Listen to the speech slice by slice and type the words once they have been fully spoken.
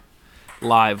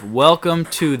live. Welcome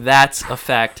to That's a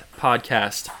Fact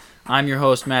podcast. I'm your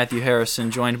host, Matthew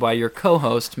Harrison, joined by your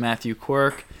co-host, Matthew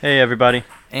Quirk. Hey, everybody.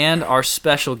 And our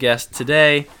special guest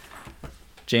today,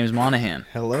 James Monahan.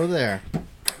 Hello there.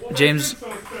 James.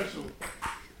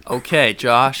 Okay,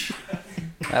 Josh.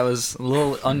 That was a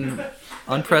little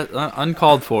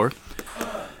uncalled for.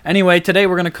 Anyway, today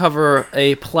we're going to cover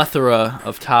a plethora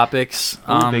of topics.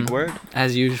 Big word.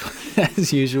 As usual.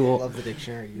 As usual. Love the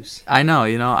dictionary use. I know,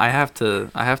 I have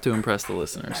to impress the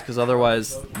listeners because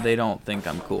otherwise they don't think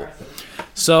I'm cool.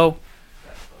 So,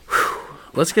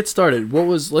 let's get started.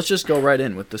 Let's just go right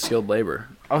in with the skilled labor.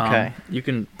 Okay. You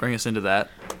can bring us into that.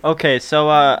 Okay, so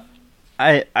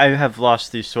I have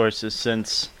lost these sources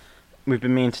since we've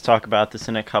been meaning to talk about this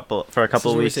for a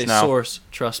couple of weeks we say now. Source,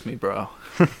 trust me, bro.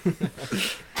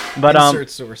 But Insert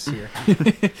source here.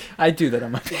 I do that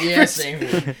on my Yeah, same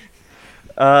here.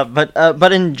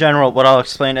 But in general, what I'll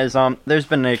explain is there's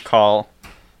been a call.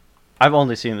 I've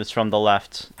only seen this from the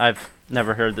left. I've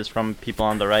never heard this from people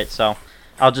on the right, so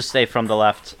I'll just say from the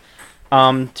left.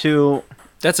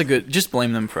 That's a good. Just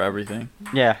blame them for everything.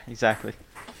 Yeah, exactly.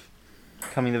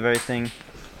 Coming the very thing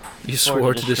You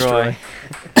swore to destroy.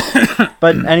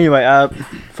 But anyway,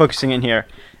 focusing in here,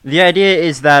 the idea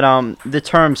is that the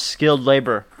term skilled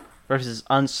labor versus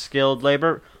unskilled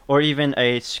labor, or even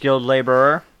a skilled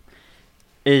laborer,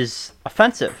 is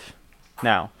offensive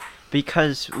now,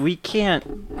 because we can't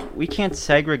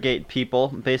segregate people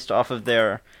based off of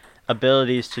their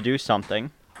abilities to do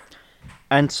something.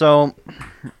 And so,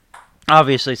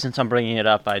 obviously, since I'm bringing it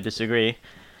up, I disagree.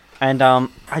 And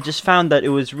I just found that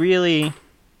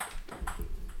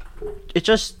it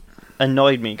just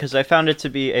annoyed me, because I found it to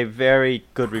be a very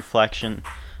good reflection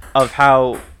of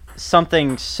how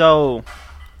something so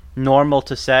normal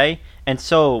to say and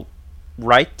so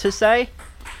right to say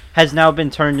has now been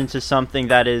turned into something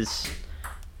that is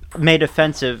made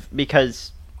offensive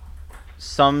because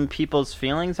some people's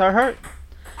feelings are hurt.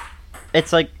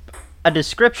 It's like a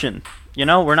description,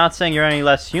 we're not saying you're any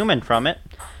less human from it,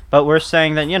 but we're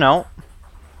saying that,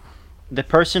 the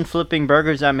person flipping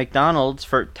burgers at McDonald's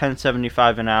for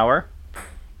 $10.75 an hour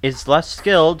is less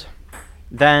skilled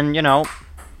than, The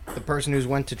person who's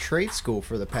went to trade school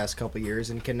for the past couple years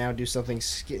and can now do something,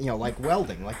 like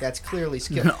welding. Like, that's clearly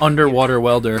skilled. An underwater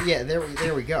welder. Yeah,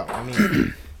 there we go. I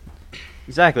mean,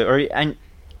 exactly. Or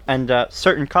and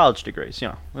certain college degrees.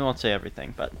 We won't say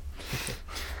everything, but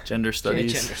Gender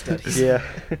studies. Gender studies. yeah,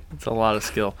 It's a lot of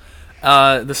skill.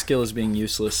 The skill is being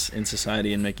useless in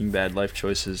society and making bad life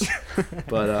choices.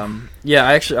 But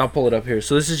I'll pull it up here.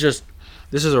 So this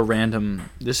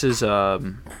is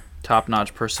Top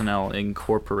Notch Personnel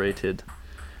Incorporated.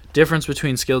 Difference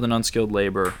between skilled and unskilled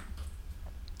labor.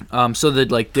 So the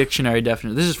dictionary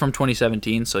definition. This is from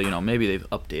 2017, so maybe they've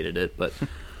updated it, but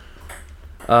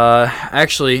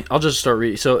actually I'll just start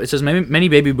reading. So it says many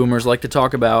baby boomers like to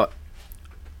talk about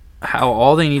how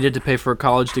all they needed to pay for a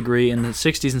college degree in the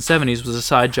 60s and 70s was a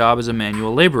side job as a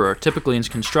manual laborer, typically in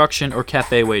construction or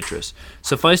cafe waitress.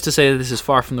 Suffice to say that this is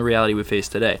far from the reality we face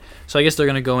today. So I guess they're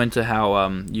going to go into how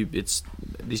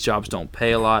these jobs don't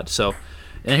pay a lot. So,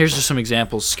 and here's just some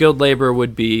examples. Skilled labor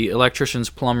would be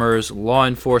electricians, plumbers, law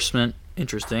enforcement,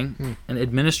 interesting, and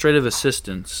administrative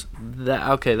assistants.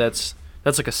 That's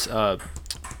like a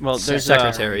there's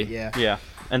secretary. yeah.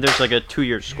 And there's a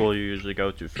 2-year school you usually go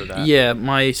to for that. Yeah,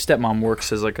 my stepmom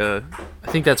works as I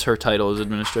think that's her title, is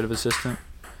administrative assistant.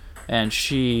 And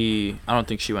I don't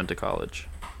think she went to college.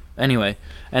 Anyway,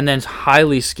 and then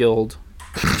highly skilled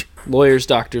lawyers,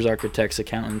 doctors, architects,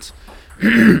 accountants.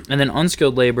 And then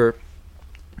unskilled labor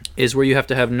is where you have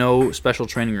to have no special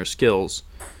training or skills.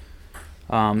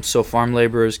 So farm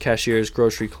laborers, cashiers,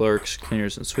 grocery clerks,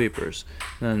 cleaners, and sweepers.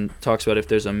 And then talks about if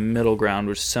there's a middle ground,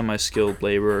 which is semi-skilled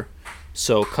labor.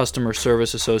 So customer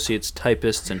service associates,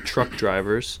 typists, and truck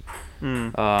drivers.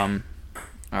 All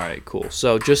right, cool.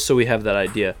 So just so we have that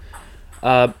idea.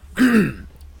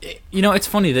 It's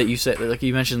funny that you said,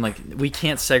 you mentioned, we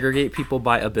can't segregate people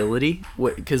by ability.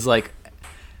 Because,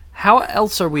 how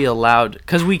else are we allowed?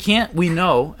 Because we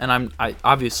know, and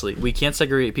obviously, we can't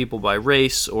segregate people by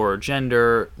race or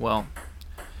gender. Well,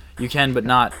 you can, but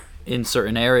not in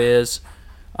certain areas.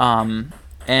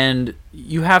 And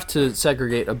you have to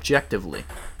segregate objectively.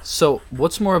 So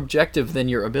what's more objective than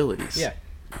your abilities? Yeah.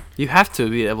 You have to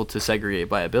be able to segregate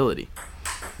by ability.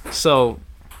 So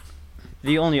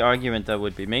the only argument that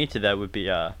would be made to that would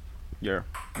be your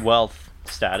wealth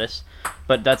status,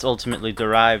 but that's ultimately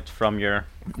derived from your...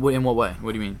 In what way?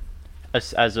 What do you mean?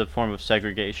 As a form of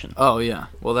segregation. Oh, yeah.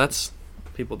 Well,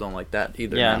 people don't like that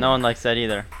either. Yeah, no one likes that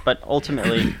either. But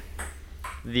ultimately,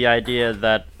 the idea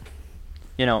that,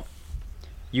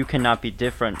 you cannot be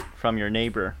different from your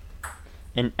neighbor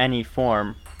in any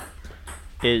form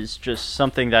is just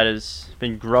something that has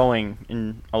been growing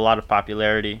in a lot of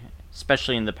popularity,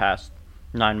 especially in the past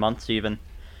 9 months even.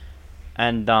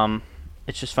 And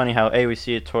it's just funny how we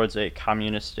see it towards a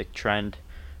communistic trend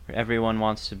where everyone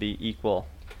wants to be equal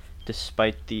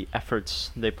despite the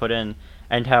efforts they put in,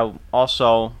 and how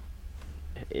also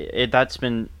that's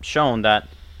been shown that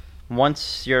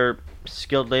once your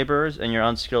skilled laborers and your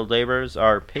unskilled laborers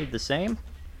are paid the same,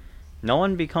 no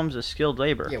one becomes a skilled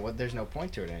laborer. Yeah, well, there's no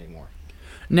point to it anymore.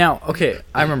 Now, okay,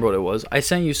 I remember what it was. I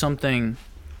sent you something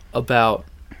about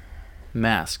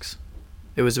masks.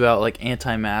 It was about like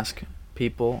anti-mask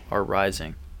people are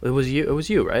rising. It was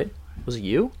you, right? Was it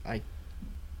you?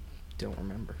 Don't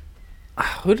remember.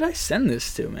 Who did I send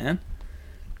this to, man?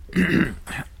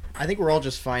 I think we're all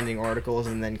just finding articles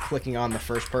and then clicking on the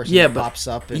first person Yeah, that but- pops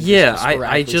up. And Yeah, just I'm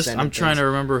sporadically trying to sending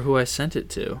remember who I sent it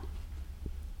to.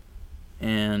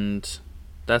 And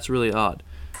that's really odd.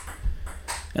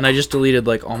 And I just deleted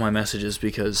like all my messages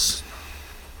because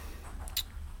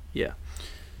yeah.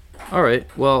 All right.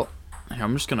 Well,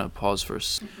 I'm just going to pause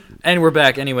first. And we're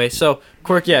back anyway. So,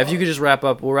 Quirk, yeah, if you could just wrap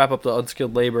up, we'll wrap up the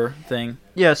unskilled labor thing.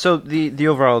 Yeah, so the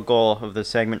overall goal of this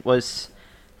segment was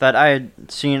that I had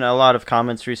seen a lot of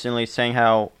comments recently saying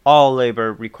how all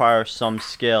labor requires some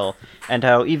skill, and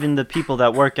how even the people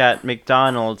that work at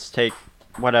McDonald's take,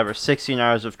 16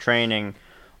 hours of training,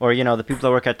 or, the people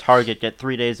that work at Target get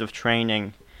 3 days of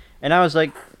training. And I was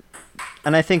like,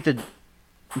 and I think that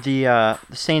the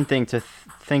same thing to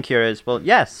think here is, well,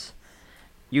 yes,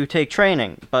 you take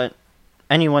training, but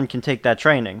anyone can take that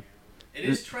training. It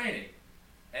is training,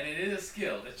 and it is a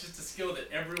skill. It's just a skill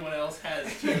that everyone else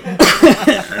has too.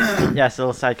 Yes, a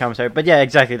little side commentary. But yeah,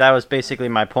 exactly. That was basically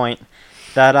my point.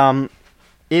 That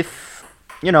if,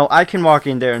 I can walk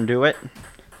in there and do it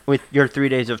with your 3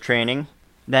 days of training,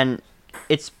 then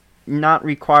it's not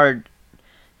required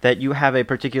that you have a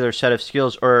particular set of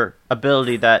skills or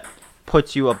ability that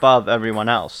puts you above everyone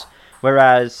else.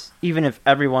 Whereas, even if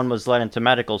everyone was let into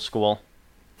medical school,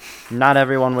 not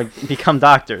everyone would become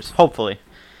doctors, hopefully.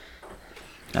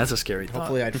 That's a scary thought.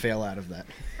 Hopefully I'd fail out of that.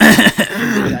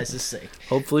 For you guys' sake.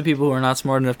 Hopefully people who are not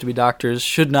smart enough to be doctors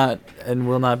should not and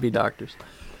will not be doctors.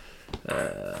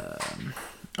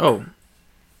 Oh.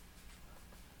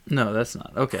 No, that's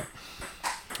not. Okay.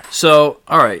 So,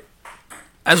 all right.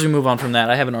 As we move on from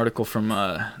that, I have an article from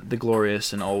the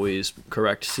glorious and always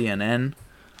correct CNN.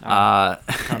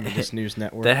 Communist News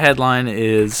Network. The headline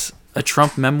is "A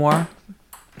Trump Memoir."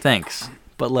 Thanks,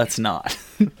 but let's not.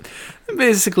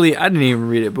 Basically, I didn't even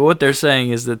read it, but what they're saying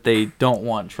is that they don't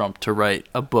want Trump to write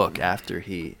a book after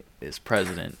he is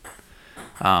president,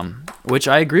 which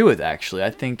I agree with, actually.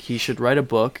 I think he should write a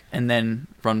book and then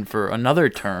run for another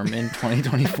term in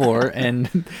 2024,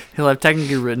 and he'll have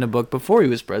technically written a book before he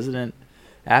was president,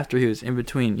 after he was in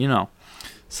between,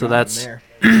 So that's... there.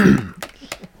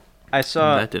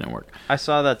 that didn't work. I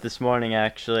saw that this morning,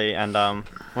 actually, and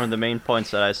one of the main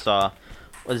points that I saw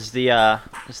was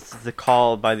the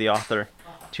call by the author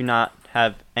to not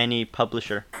have any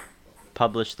publisher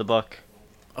publish the book.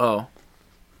 Oh,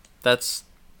 that's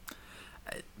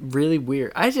really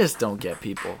weird. I just don't get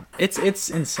people. It's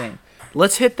insane.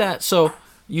 Let's hit that. So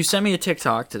you sent me a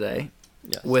TikTok today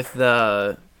with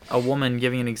a woman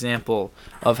giving an example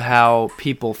of how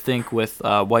people think with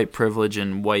white privilege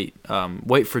and white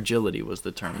fragility was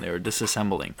the term they were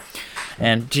disassembling.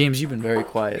 And James, you've been very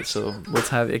quiet, so let's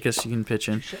have. I guess you can pitch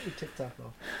in. Shut your TikTok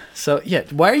off. So yeah,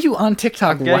 why are you on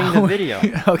TikTok? I'm getting the video.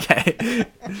 Okay.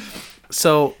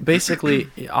 So basically,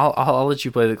 I'll let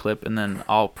you play the clip, and then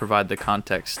I'll provide the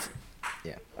context.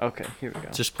 Yeah. Okay, here we go.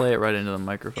 Just play it right into the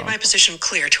microphone. My position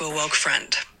clear to a woke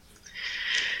friend.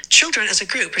 Children as a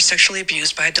group are sexually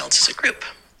abused by adults as a group.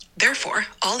 Therefore,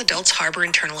 all adults harbor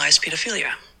internalized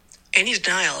pedophilia. Any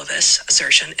denial of this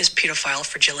assertion is pedophile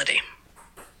fragility.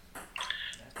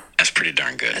 That's pretty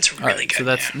darn good. That's really All right, good. so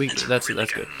that's yeah.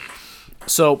 that's good.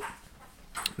 So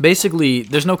basically,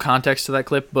 there's no context to that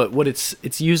clip, but what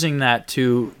it's using that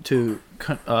to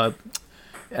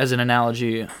as an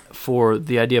analogy for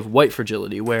the idea of white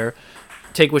fragility, where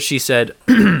take what she said,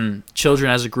 children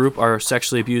as a group are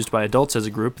sexually abused by adults as a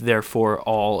group, therefore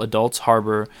all adults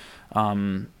harbor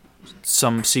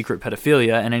some secret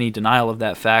pedophilia, and any denial of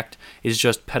that fact is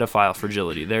just pedophile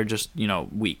fragility. They're just,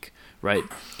 weak, right?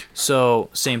 So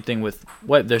same thing with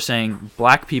what they're saying,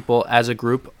 black people as a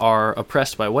group are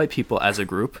oppressed by white people as a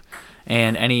group,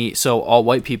 and so all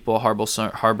white people harbor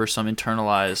some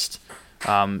internalized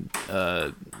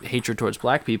hatred towards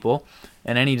black people,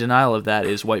 and any denial of that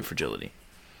is white fragility.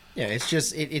 Yeah, it's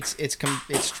just it's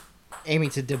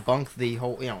aiming to debunk the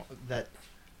whole that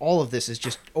all of this is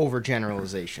just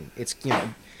overgeneralization. It's,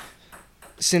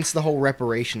 since the whole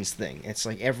reparations thing, it's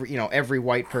like every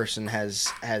white person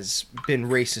has been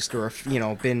racist or,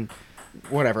 been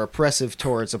whatever, oppressive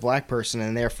towards a black person,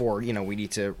 and therefore, we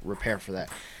need to repair for that.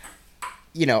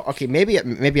 Okay,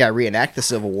 maybe I reenact the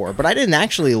Civil War, but I didn't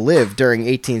actually live during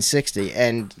 1860,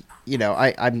 and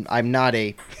I'm not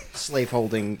a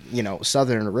slaveholding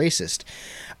Southern racist.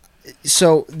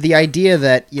 So the idea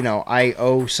that I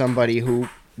owe somebody who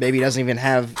maybe doesn't even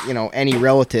have any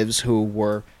relatives who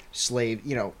were slave,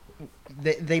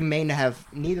 they may have,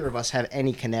 neither of us have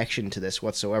any connection to this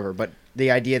whatsoever, but the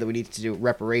idea that we need to do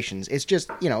reparations, it's just,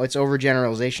 it's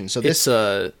overgeneralization. So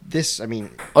this, I mean,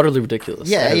 utterly ridiculous.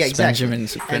 Yeah, as exactly. Benjamin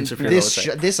And Shapiro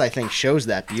this I think shows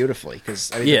that beautifully, because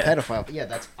the pedophile,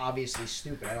 that's obviously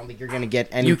stupid. I don't think you're going to get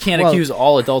any. You can't accuse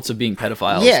all adults of being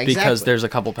pedophiles because exactly. there's a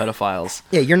couple pedophiles.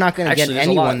 Yeah, you're not going to get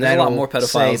anyone there's a lot that'll more say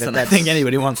pedophiles than I that's, think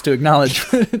anybody wants to acknowledge.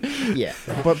 Yeah,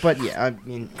 but yeah, I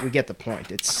mean, we get the point.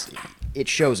 It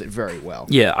shows it very well.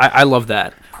 Yeah, I love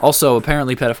that. Also,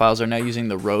 apparently pedophiles are now using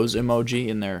the rose emoji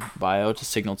in their bio to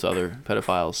signal to other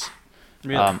pedophiles.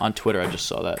 Really? On Twitter, I just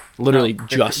saw that. Literally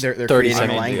just they're 30 creating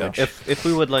seconds language. ago. If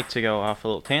we would like to go off a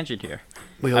little tangent here,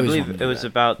 We I always believe wanna do it was that.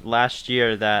 about last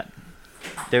year that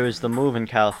there was the move in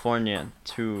California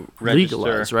to register,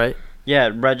 Legalize, right?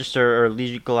 register or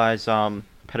legalize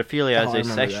pedophilia Oh, I as a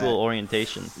remember sexual that.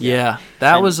 orientation. Yeah,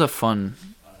 that And- was a fun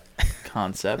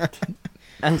concept.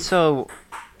 And so,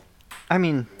 I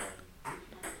mean,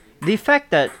 the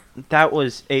fact that that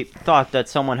was a thought that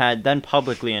someone had then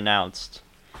publicly announced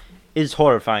is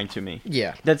horrifying to me.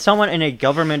 Yeah. That someone in a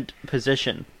government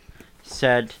position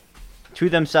said to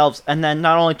themselves, and then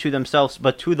not only to themselves,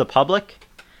 but to the public,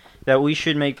 that we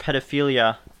should make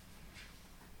pedophilia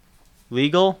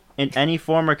legal in any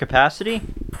form or capacity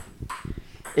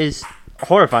is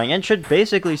horrifying and should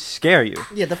basically scare you.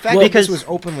 Yeah, the fact Well, that this because- was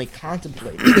openly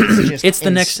contemplated is just it's the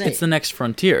insane. next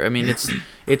frontier. I mean,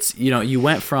 it's you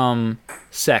went from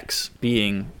sex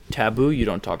being taboo, you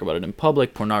don't talk about it in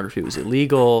public, pornography was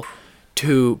illegal,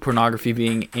 to pornography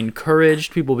being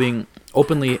encouraged, people being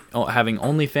openly having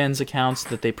OnlyFans accounts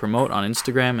that they promote on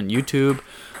Instagram and YouTube.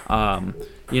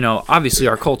 Obviously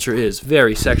our culture is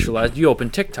very sexualized. You open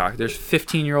TikTok, there's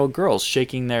 15-year-old girls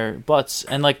shaking their butts,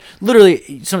 and like literally,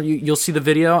 you'll see the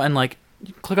video and like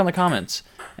click on the comments,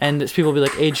 and people will be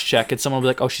like age check, and someone will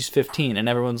be like, oh, she's 15, and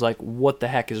everyone's like, what the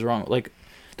heck is wrong? Like,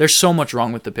 there's so much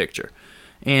wrong with the picture,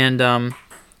 and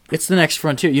it's the next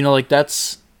frontier.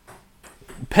 That's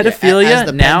pedophilia as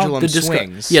the now. pendulum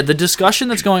swings. The discussion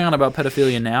that's going on about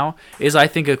pedophilia now is, I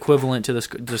think, equivalent to this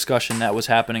discussion that was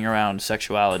happening around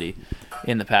sexuality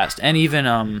in the past, and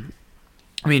even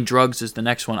drugs is the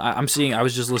next one. I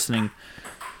was just listening.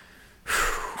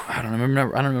 I don't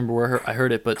remember where I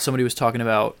heard it, but somebody was talking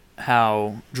about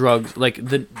how drugs, like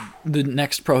the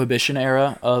next prohibition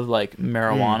era of like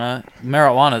marijuana.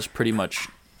 Marijuana is pretty much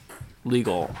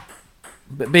legal,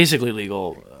 basically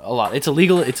legal. A lot. It's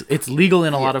illegal. It's legal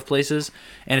in a lot of places,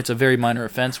 and it's a very minor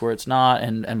offense where it's not,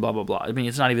 and blah blah blah. I mean,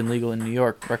 it's not even legal in New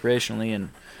York recreationally, and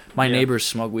my neighbors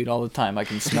smoke weed all the time. I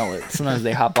can smell it. Sometimes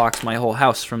they hotbox my whole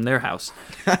house from their house,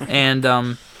 and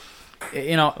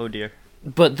Oh dear.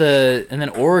 But then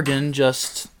Oregon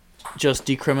just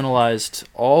decriminalized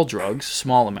all drugs,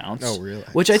 small amounts. Oh, really?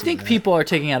 Which I See think that. people are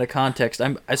taking out of context.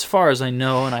 As far as I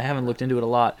know, and I haven't looked into it a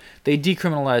lot, they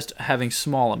decriminalized having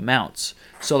small amounts.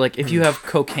 So like if you have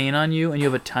cocaine on you and you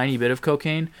have a tiny bit of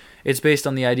cocaine, it's based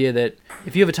on the idea that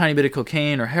if you have a tiny bit of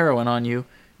cocaine or heroin on you,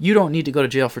 you don't need to go to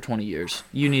jail for 20 years.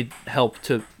 You need help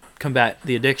to combat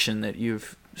the addiction that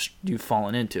you've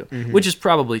fallen into, which is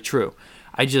probably true.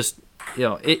 I just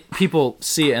people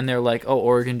see it and they're like, oh,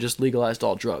 Oregon just legalized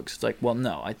all drugs. It's like, well,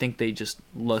 no, I think they just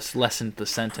lessened the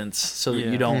sentence so that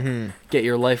you don't get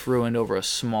your life ruined over a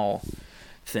small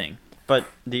thing. But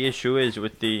the issue is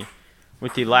with the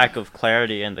lack of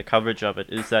clarity and the coverage of it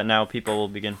is that now people will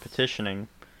begin petitioning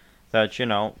that,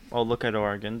 oh, look at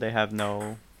Oregon, they have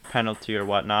no penalty or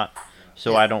whatnot,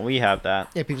 so why don't we have that?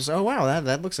 Yeah, people say, oh, wow,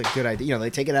 that looks like a good idea. They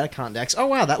take it out of context. Oh,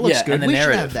 wow, that looks good. And the We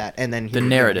narrative. should have that. And then The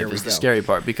narrative is the scary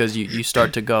part, because you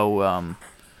start to go,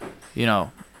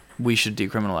 we should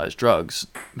decriminalize drugs.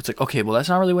 It's like, okay, well, that's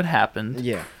not really what happened.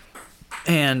 Yeah.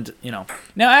 And,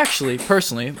 now actually,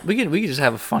 personally, we could just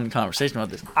have a fun conversation about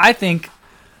this. I think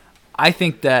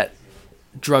that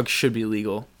drugs should be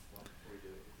legal.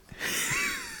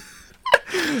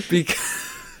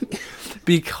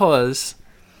 Because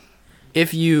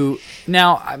if you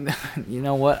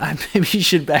what? I maybe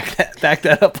should back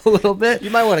that up a little bit. You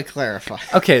might want to clarify.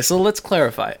 Okay, so let's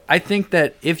clarify. I think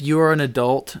that if you're an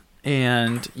adult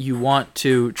and you want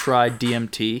to try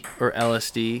DMT or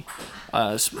LSD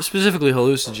specifically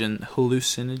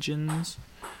hallucinogens.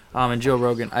 And Joe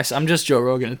Rogan. I'm just Joe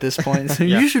Rogan at this point. So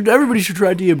Yeah. Everybody should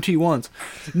try DMT once.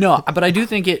 No, but I do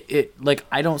think it like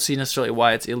I don't see necessarily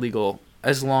why it's illegal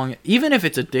even if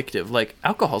it's addictive. Like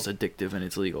alcohol's addictive and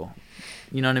it's legal.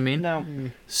 You know what I mean? No.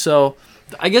 So,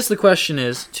 I guess the question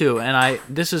is too, and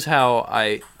this is how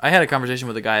I had a conversation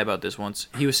with a guy about this once.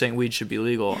 He was saying weed should be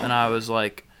legal, and I was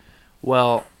like,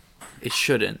 well, it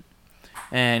shouldn't.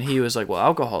 And he was like, well,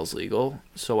 alcohol's legal,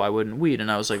 so why wouldn't weed? And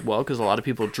I was like, well, because a lot of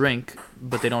people drink,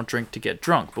 but they don't drink to get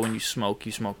drunk. But when you smoke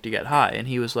to get high. And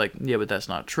he was like, yeah, but that's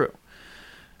not true.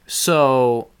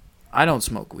 So, I don't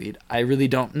smoke weed. I really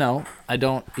don't know. I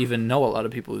don't even know a lot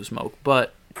of people who smoke.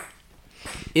 But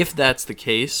if that's the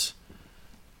case,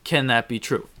 can that be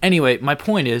true? Anyway, my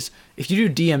point is, if you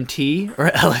do DMT or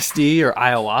LSD or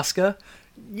ayahuasca,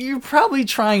 you're probably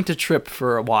trying to trip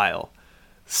for a while.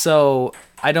 So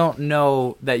I don't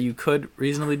know that you could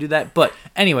reasonably do that. But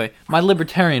anyway, my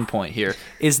libertarian point here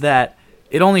is that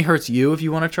it only hurts you if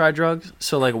you want to try drugs.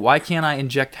 So, like, why can't I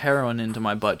inject heroin into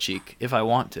my butt cheek if I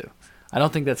want to? I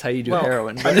don't think that's how you do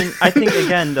heroin. I think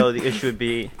again, though, the issue would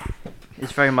be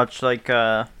it's very much like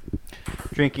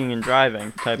drinking and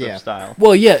driving type Yeah. of style.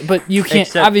 Well, yeah, but you can't.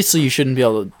 Except- obviously, you shouldn't be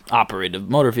able to operate a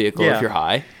motor vehicle Yeah. if you're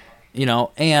high,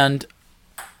 And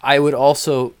I would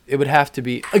also. It would have to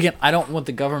be again. I don't want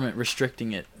the government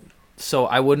restricting it, so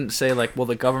I wouldn't say like, well,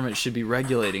 the government should be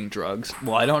regulating drugs.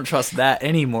 Well, I don't trust that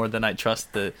any more than I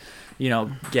trust the,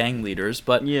 gang leaders.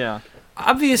 But Yeah.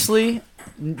 obviously,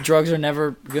 drugs are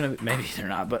never gonna. Maybe they're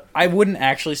not, but I wouldn't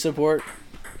actually support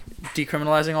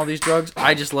decriminalizing all these drugs.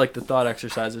 I just like the thought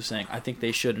exercise of saying I think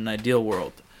they should, in an ideal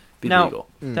world, be Now, legal.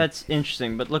 that's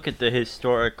interesting, but look at the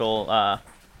historical.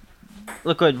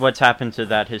 Look at what's happened to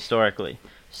that historically.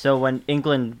 So when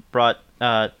England brought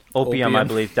opium, I Opium.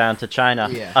 believe, down to China,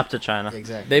 Yeah. up to China,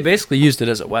 Exactly. They basically used it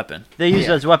as a weapon. they used it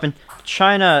Yeah. as a weapon.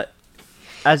 China,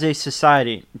 as a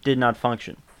society, did not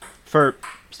function for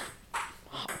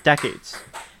decades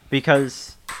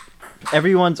because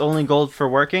everyone's only goal for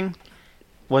working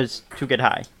was to get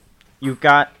high. You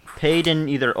got paid in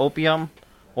either opium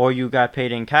or you got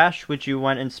paid in cash, which you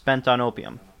went and spent on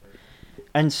opium.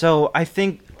 And so I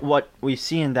think what we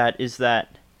see in that is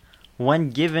that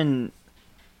when given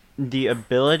the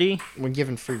ability, When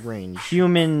given free range.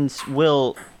 humans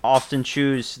will often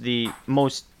choose the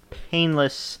most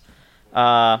painless,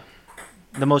 and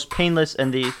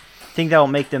the thing that will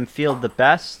make them feel the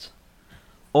best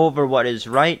over what is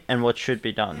right and what should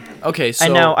be done. Okay, so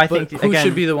And now I but think, who again,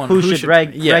 should be the one? who should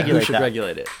regulate who should that?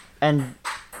 regulate it? And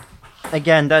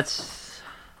again, that's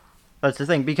the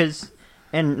thing, because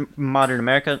in modern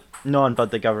America, no one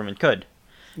but the government could.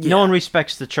 Yeah. No one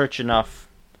respects the church enough,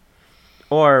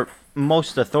 or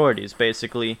most authorities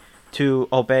basically, to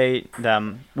obey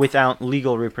them without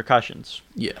legal repercussions.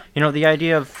 Yeah. The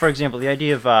idea of, for example,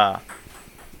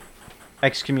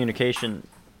 excommunication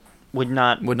would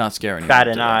not Would not scare anyone. bat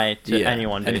an to- eye to yeah,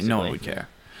 anyone, and no one basically. would care.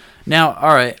 Now,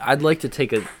 all right, I'd like to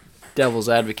take a devil's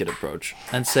advocate approach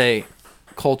and say,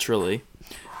 culturally,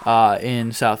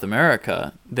 in South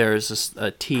America, there's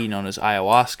a tea known as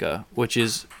ayahuasca, which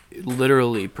is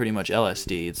literally pretty much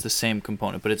LSD. It's the same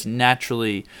component, but it's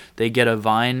naturally, they get a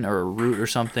vine or a root or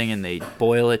something and they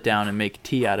boil it down and make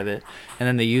tea out of it, and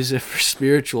then they use it for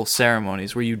spiritual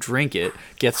ceremonies where you drink it,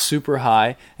 get super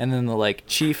high, and then the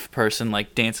chief person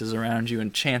dances around you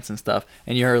and chants and stuff,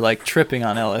 and you're tripping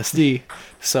on LSD.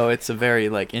 So it's a very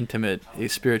intimate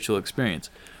spiritual experience.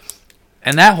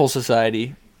 And that whole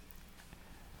society,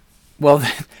 well,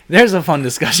 there's a fun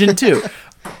discussion too.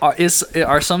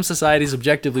 Are some societies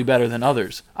objectively better than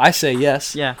others? I say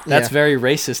yes. Yeah. That's Yeah. very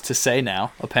racist to say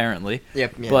now, apparently.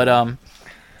 Yep. Yeah. But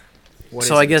What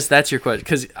so is I it? guess that's your question,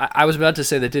 because I was about to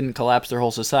say that didn't collapse their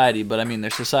whole society, but I mean their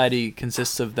society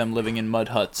consists of them living in mud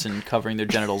huts and covering their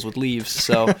genitals with leaves,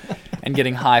 so and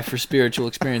getting high for spiritual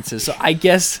experiences. So I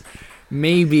guess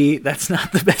maybe that's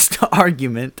not the best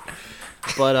argument,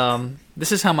 but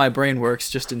this is how my brain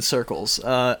works, just in circles.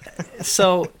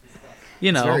 So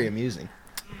It's very amusing.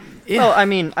 yeah. Well, I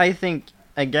mean, I think,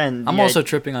 again... I'm the also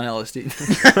tripping on LSD.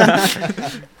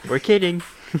 We're kidding.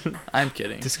 I'm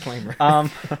kidding. Disclaimer.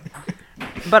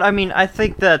 But I mean, I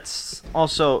think that's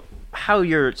also how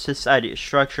your society is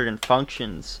structured and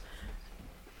functions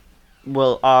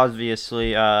will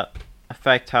obviously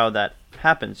affect how that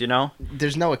happens,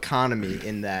 There's no economy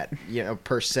in that,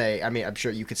 per se. I mean, I'm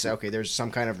sure you could say, okay, there's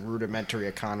some kind of rudimentary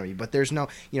economy, but there's no,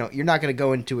 you're not going to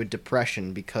go into a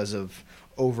depression because of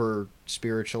over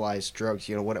spiritualized drugs,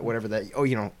 whatever that,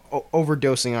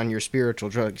 overdosing on your spiritual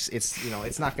drugs. It's,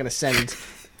 it's not going to send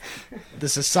the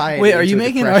society. Wait, are you into a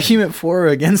making an depression. argument for or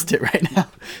against it right now?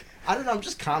 I don't know. I'm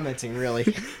just commenting,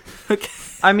 really.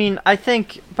 I mean, I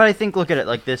think look at it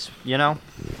like this, you know.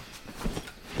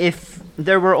 If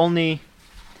there were only,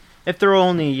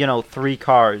 you know, 3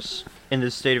 cars in the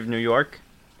state of New York,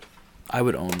 I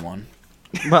would own one.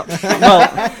 well,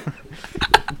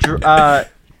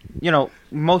 you know,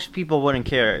 most people wouldn't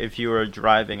care if you were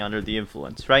driving under the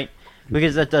influence, right?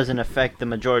 Because that doesn't affect the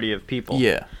majority of people.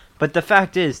 Yeah. But the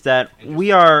fact is that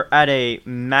we are at a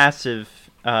massive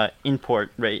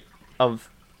import rate of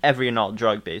every and all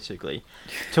drug, basically,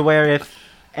 to where if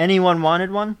anyone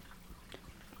wanted one,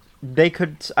 they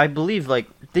could, I believe, like,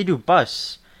 they do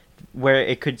busts where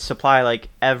it could supply, like,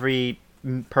 every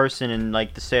person in,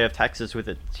 like, the state of Texas with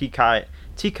a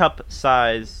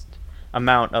teacup-sized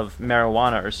amount of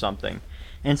marijuana or something.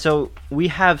 And so we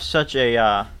have such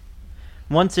a,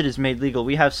 once it is made legal,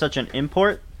 we have such an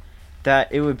import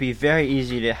that it would be very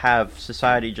easy to have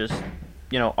society just,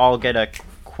 you know, all get a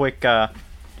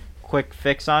quick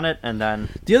fix on it, and then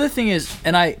The other thing is,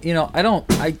 and I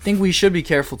think we should be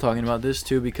careful talking about this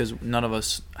too, because none of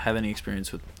us have any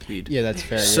experience with weed. Yeah, that's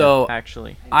fair. So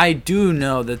actually, I do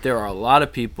know that there are a lot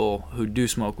of people who do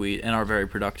smoke weed and are very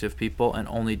productive people and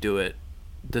only do it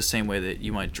the same way that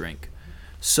you might drink.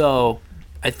 So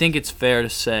I think it's fair to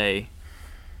say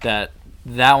that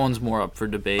one's more up for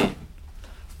debate.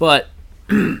 But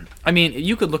I mean,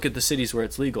 you could look at the cities where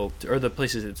it's legal, or the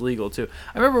places it's legal too.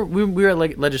 I remember we were at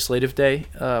like Legislative Day,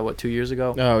 2 years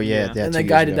ago? Oh yeah, Yeah. And that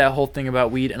guy did that whole thing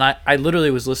about weed, and I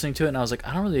literally was listening to it, and I was like,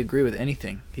 I don't really agree with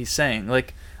anything he's saying.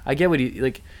 Like, I get what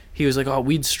he was like, oh,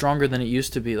 weed's stronger than it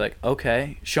used to be. Like,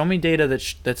 okay, show me data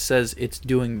that says it's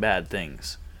doing bad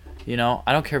things. You know,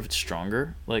 I don't care if it's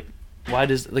stronger. Like, why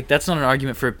does, like, that's not an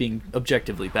argument for it being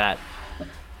objectively bad.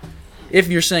 If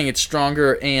you're saying it's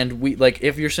stronger and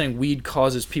if you're saying weed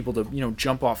causes people to, you know,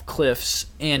 jump off cliffs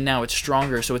and now it's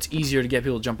stronger, so it's easier to get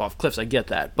people to jump off cliffs, I get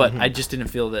that. But I just didn't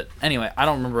feel that. Anyway, I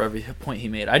don't remember every point he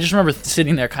made. I just remember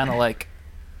sitting there kind of like,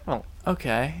 oh,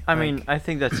 okay. I mean, I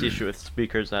think that's the issue with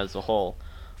speakers as a whole.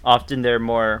 Often they're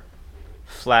more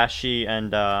flashy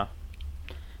and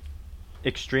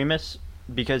extremists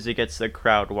because it gets the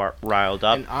crowd riled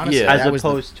up, And honestly, Yeah. as that was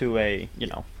opposed to a, you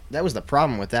know. that was the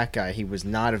problem with that guy. He was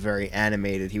not a very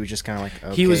animated. He was just kind of like,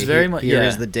 okay, He was very much- here yeah.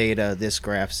 is the data. This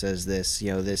graph says this.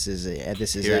 You know, this is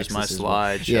Here's X, my this is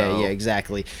Y. slideshow. Yeah,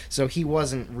 exactly. So he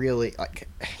wasn't really like,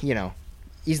 you know,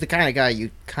 he's the kind of guy you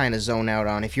kind of zone out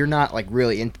on if you're not like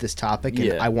really into this topic.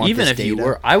 And I want even this if data. you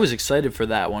were, I was excited for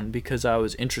that one because I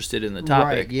was interested in the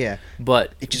topic. Right, yeah,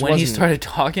 But It just when he wasn't- started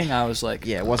talking, I was like,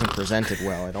 yeah, it wasn't presented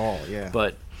well at all. Yeah,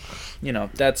 But, you know,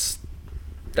 that's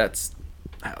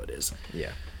how it is.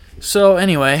 yeah. So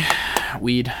anyway,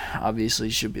 weed obviously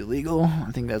should be legal.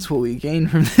 I think that's what we gained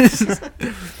from this.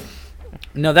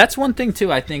 No, that's one thing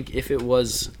too. I think if it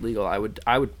was legal, I would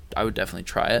definitely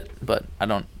try it. But I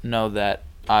don't know that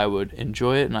I would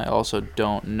enjoy it, and I also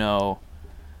don't know.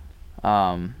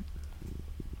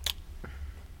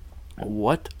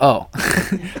 What? Oh,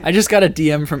 I just got a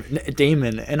DM from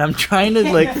Damon, and I'm trying to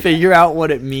like figure out what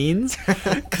it means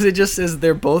because it just says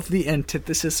they're both the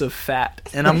antithesis of fat,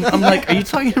 and I'm like, are you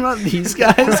talking about these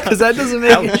guys? Because that doesn't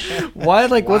make why.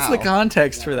 Like, what's the Wow.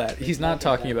 context for that? He's not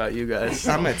talking about you guys.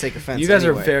 I'm gonna take offense. You guys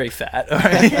anyway. are very fat, all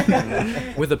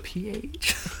right? With a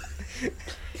PH.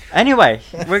 Anyway,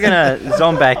 we're gonna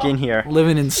zone back in here.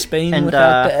 Living in Spain And,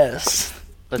 without the S.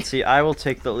 Let's see. I will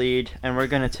take the lead, and we're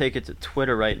gonna take it to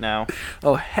Twitter right now.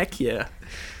 Oh heck yeah!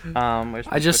 Where's my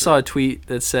I just Twitter? saw a tweet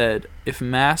that said, "If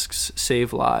masks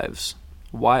save lives,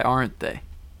 why aren't they?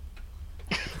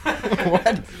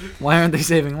 What? Why aren't they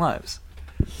saving lives?"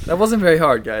 That wasn't very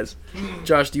hard, guys.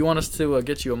 Josh, do you want us to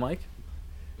get you a mic,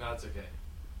 No, it's okay.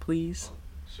 please?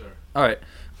 Sure. All right,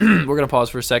 we're gonna pause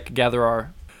for a sec. Gather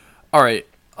our. All right,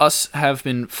 us have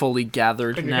been fully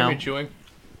gathered Can you now. hear me chewing?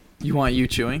 You want you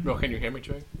chewing? Bro, can you hear me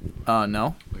chewing?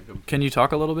 No. Like a- Can you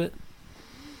talk a little bit?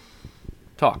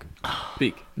 Talk.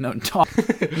 Speak. No, talk.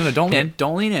 No, don't lean in.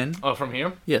 Don't lean in. Oh, from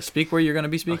here? Yeah, speak where you're gonna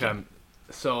be speaking. Okay.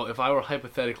 So if I were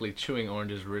hypothetically chewing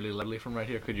oranges really loudly from right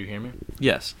here, could you hear me?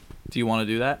 Yes. Do you want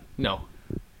to do that? No.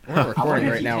 We're not recording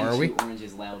right now, are we?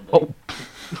 Oranges loudly. Oh.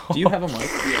 Do you have a mic?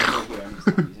 Yeah, right here. I'm just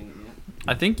using it,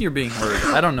 yeah. I think you're being heard.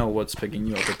 I don't know what's picking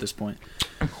you up at this point.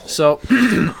 So,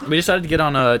 we decided to get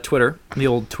on Twitter, the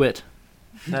old twit.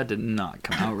 That did not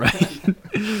come out right.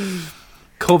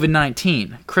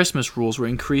 COVID-19. Christmas rules will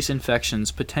increase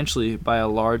infections potentially by a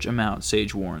large amount,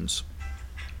 Sage warns.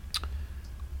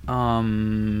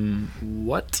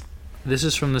 What? This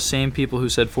is from the same people who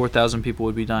said 4,000 people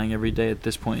would be dying every day at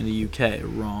this point in the UK.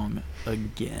 Wrong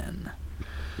again.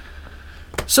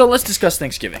 So let's discuss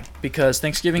Thanksgiving, because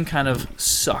Thanksgiving kind of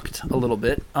sucked a little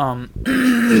bit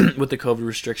with the COVID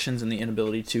restrictions and the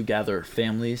inability to gather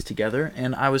families together.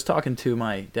 And I was talking to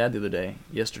my dad the other day,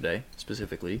 yesterday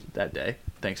specifically, that day,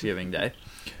 Thanksgiving Day,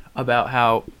 about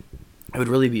how it would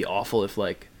really be awful if,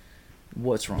 like,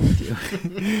 what's wrong with you?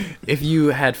 If you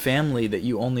had family that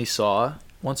you only saw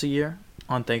once a year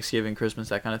on Thanksgiving, Christmas,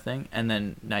 that kind of thing, and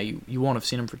then now you won't have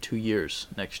seen them for 2 years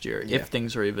next year, if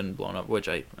things are even blown up, which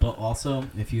I... But also,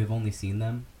 if you have only seen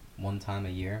them one time a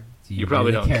year, do You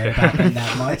probably really don't care care. about them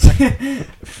that much?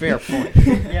 Fair point.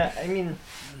 Yeah, I mean,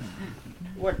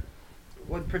 what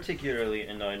particularly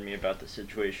annoyed me about the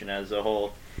situation as a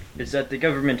whole is that the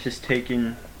government has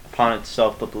taken upon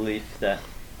itself the belief that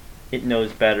it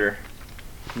knows better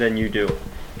than you do,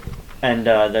 and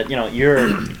that you're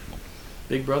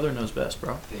Big Brother knows best,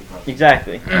 bro.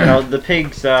 exactly. The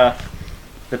pigs are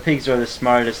the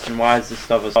smartest and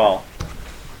wisest of us all.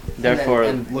 Therefore,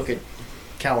 and look at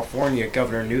California,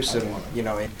 Governor Newsom.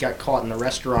 It got caught in a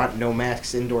restaurant, no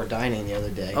masks, indoor dining the other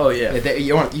day. Oh, yeah.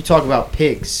 You talk about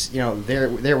pigs.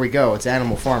 There we go. It's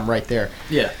Animal Farm right there.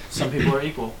 Yeah, some people are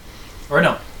equal. Or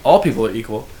no, all people are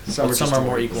equal, but some just are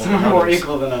more equal Some than are more others.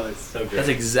 equal than others. So great. That's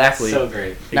exactly... So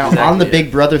great. Now, exactly on the it.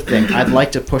 Big Brother thing, I'd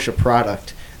like to push a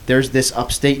product. There's this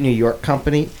upstate New York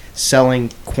company selling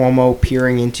Cuomo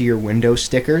peering into your window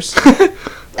stickers.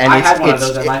 And I had one of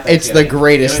those at my it's the Thanksgiving.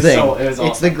 greatest It was thing. so- it was It's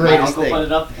awesome. the greatest My uncle thing. put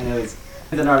it up, and it was.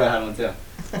 Leonardo had one too.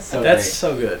 So That's great.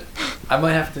 so good. I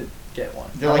might have to get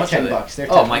one. They're How like much are they? $10. They're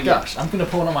Oh 10 my yeah. gosh, I'm gonna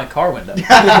put one on my car window.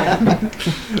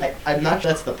 I'm not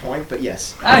sure that's the point, but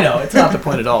yes. I know, it's not the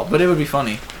point at all, but it would be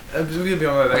funny. It's gonna be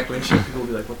on my back windshield, people will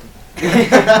be like, what the...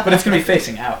 But it's gonna be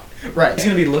facing out. Right. He's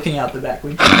gonna be looking out the back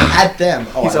window. At them.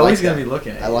 Oh, He's I always like gonna that. be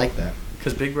looking at I you. like that.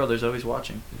 Because Big Brother's always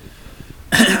watching.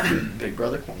 Big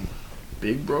Brother Cuomo.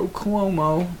 Big Bro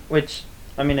Cuomo. which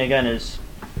I mean again is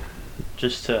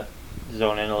just to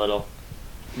zone in a little.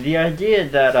 The idea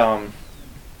that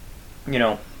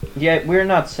we're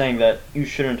not saying that you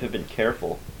shouldn't have been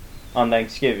careful on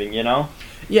Thanksgiving,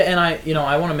 Yeah, and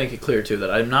I want to make it clear too that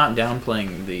I'm not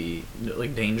downplaying the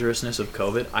dangerousness of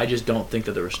COVID. I just don't think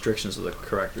that the restrictions are the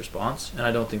correct response, and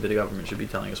I don't think that the government should be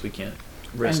telling us we can't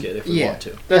risk it if we want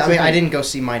to. I mean, I didn't go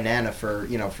see my Nana for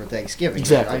Thanksgiving.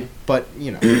 Exactly. But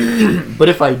But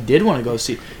if I did want to go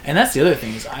see, and that's the other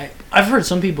thing is I've heard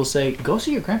some people say go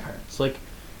see your grandparents. Like,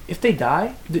 if they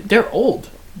die, they're old.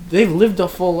 They've lived a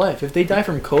full life. If they die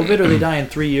from COVID or they die in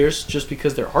 3 years just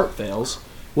because their heart fails,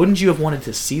 wouldn't you have wanted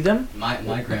to see them? My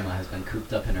grandma has been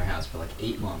cooped up in her house for like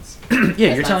 8 months.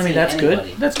 Yeah, you're telling me that's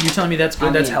anybody. good. You're telling me that's good.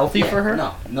 I That's mean, healthy yeah, for her.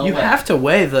 no You way. have to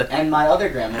weigh the. And my other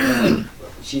grandma,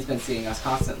 she's been seeing us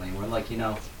constantly. We're like,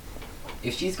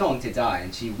 if she's going to die,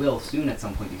 and she will soon at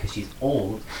some point because she's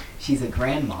old, she's a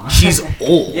grandma. She's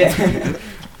old. Yeah.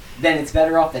 Then it's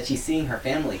better off that she's seeing her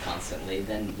family constantly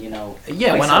than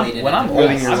Yeah, when I'm isolated when in I'm her old,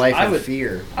 living house. your life I in would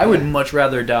fear. I would much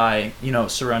rather die,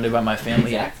 surrounded by my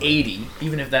family Exactly. at 80,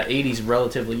 even if that 80 is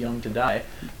relatively young to die,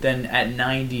 than at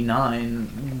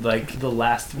 99, like the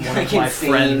last one Like of my insane,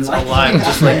 friends like- alive,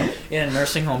 just like in a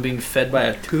nursing home being fed by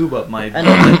a tube up my.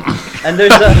 and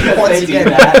there's Once They do again,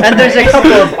 that. and there's a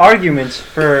couple of arguments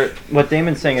for what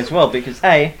Damon's saying as well, because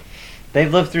A,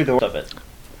 they've lived through the worst of it.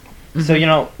 So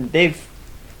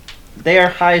their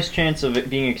highest chance of it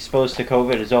being exposed to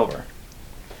COVID is over.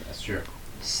 That's true.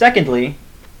 Secondly,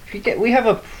 we have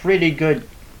a pretty good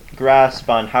grasp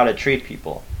on how to treat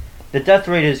people. The death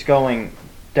rate is going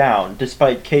down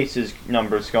despite cases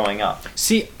numbers going up.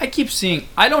 See, I keep seeing.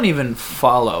 I don't even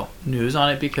follow news on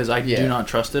it because I Yeah. do not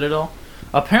trust it at all.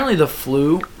 Apparently, the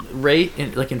flu rate,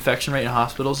 infection rate in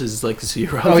hospitals, is like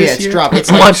 0. Oh this yeah, it's year. dropped. It's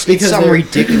Much like it's because some they're-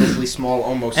 ridiculously small,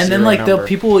 almost. And then zero like the number.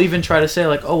 people will even try to say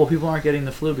like, oh well, people aren't getting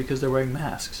the flu because they're wearing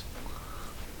masks.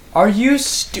 Are you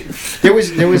stupid? There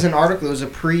was an article. It was a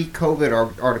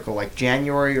pre-COVID article, like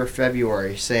January or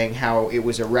February, saying how it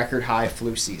was a record high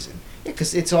flu season. Yeah,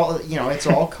 because it's all it's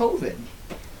all COVID.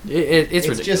 It's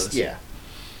ridiculous. just yeah.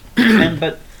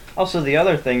 But also the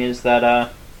other thing is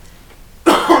that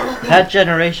that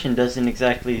generation doesn't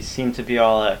exactly seem to be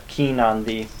all keen on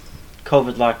the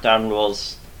COVID lockdown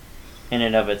rules in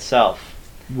and of itself.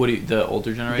 What do you, the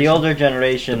older generation? The older the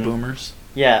generation, boomers.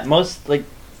 yeah,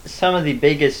 some of the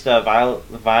biggest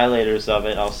violators of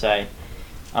it, I'll say.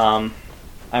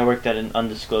 I worked at an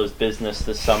undisclosed business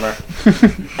this summer,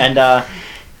 and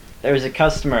there was a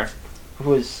customer who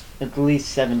was at least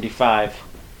 75,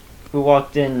 who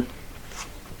walked in.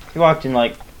 He walked in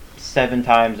like 7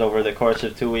 times over the course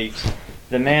of 2 weeks.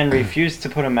 The man refused to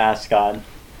put a mask on.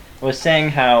 Was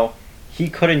saying how he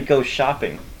couldn't go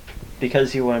shopping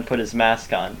because he wouldn't put his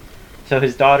mask on. So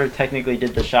his daughter technically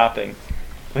did the shopping.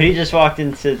 But he just walked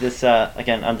into this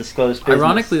again undisclosed business.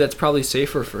 Ironically, that's probably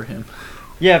safer for him.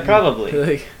 Yeah, probably.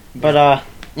 Like, But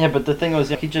but the thing was,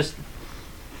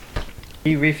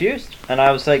 he refused, and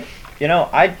I was like,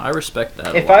 I respect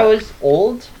that. if I was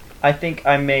old, I think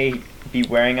I may be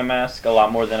wearing a mask a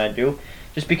lot more than I do,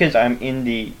 just because I'm in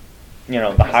the,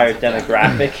 the higher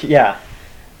demographic. Yeah,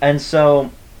 and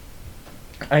so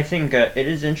I think it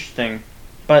is interesting,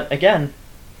 but again,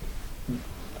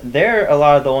 they're a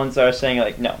lot of the ones that are saying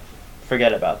like, no,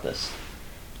 forget about this.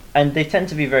 And they tend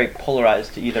to be very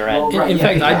polarized to either end. In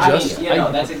fact,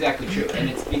 that's exactly true, and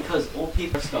it's because old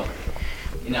people are stubborn.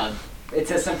 It's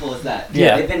as simple as that.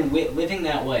 Yeah. They've been living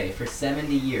that way for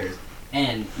 70 years,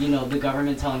 and the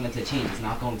government telling them to change is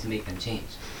not going to make them change.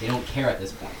 They don't care at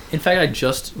this point. In fact, I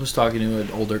just was talking to an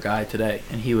older guy today,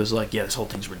 and he was like, "Yeah, this whole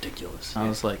thing's ridiculous." I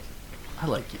was like, "I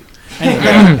like you."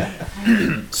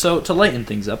 Anyway, so to lighten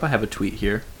things up, I have a tweet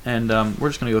here, and we're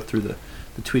just gonna go through the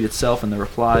tweet itself and the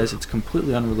replies. It's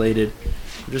completely unrelated.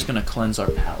 We're just gonna cleanse our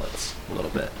palates a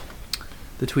little bit.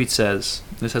 The tweet says,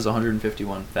 this has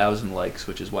 151,000 likes,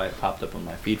 which is why it popped up on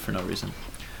my feed for no reason.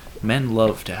 Men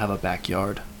love to have a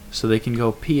backyard, so they can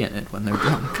go pee in it when they're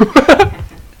drunk.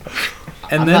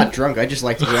 And I'm then, not drunk. I just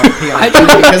like to go out and pee on I it do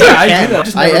that. because I I do can. that.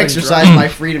 Just I never been exercise drunk. my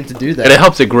freedom to do that. And it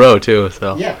helps it grow too.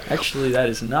 So Yeah. Actually, that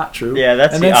is not true. Yeah,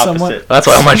 that's And the then opposite. someone- that's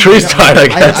why all my trees died, I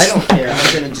guess. I don't care.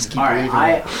 I'm gonna just keep All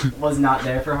right, breathing. I was not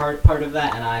there for part of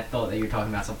that, and I thought that you were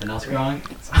talking about something else growing.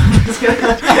 So I'm just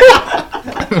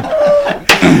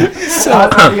So, I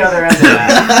was on the other end of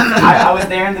that. I was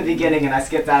there in the beginning, and I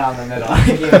skipped out on the middle. I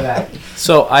gave it back.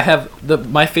 so I have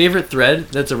my favorite thread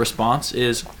that's a response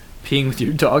is peeing with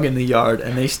your dog in the yard,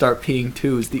 and they start peeing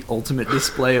too is the ultimate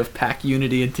display of pack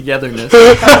unity and togetherness.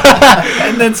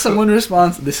 And then someone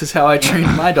responds, "This is how I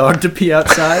trained my dog to pee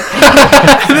outside."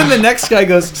 And then the next guy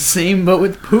goes, "Same but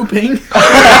with pooping."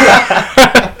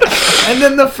 And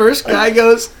then the first guy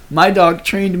goes, "My dog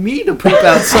trained me to poop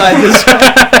outside this way."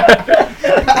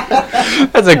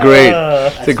 That's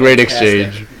a great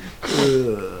exchange.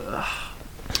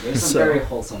 There's some very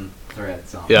wholesome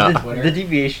threads on Yeah. Twitter. The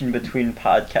deviation between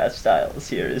podcast styles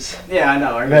here is Yeah, I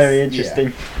know. very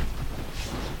interesting.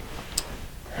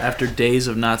 After days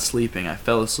of not sleeping, I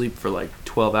fell asleep for like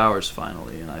 12 hours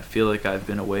finally, and I feel like I've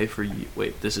been away for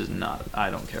wait, this is not, I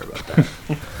don't care about that.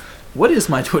 What is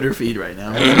my Twitter feed right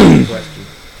now?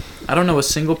 I don't know a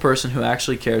single person who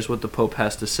actually cares what the Pope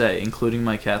has to say, including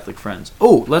my Catholic friends.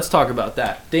 Oh, let's talk about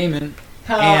that. Damon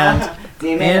and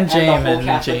Damon James the whole and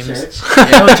Catholic James. Church.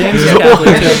 No, James is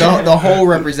Catholic too. the whole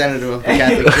representative of the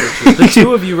Catholic Church. The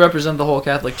two of you represent the whole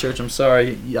Catholic Church. I'm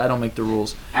sorry, I don't make the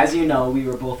rules. As you know, we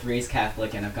were both raised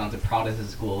Catholic and have gone to Protestant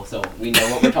school, so we know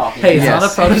what we're talking Hey, it's about.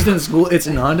 not a Protestant school. It's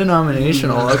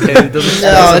non-denominational. Okay, it doesn't.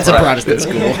 No, it's a Protestant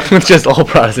school. It's just all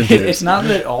Protestant It's Jews. not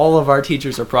that all of our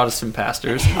teachers are Protestant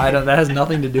pastors. I don't. That has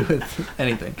nothing to do with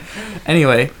anything.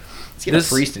 Anyway, Let's get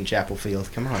a priest in Chapel Field.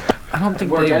 Come on. I don't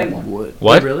think We're they getting one. would.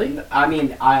 What? Really? I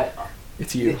mean,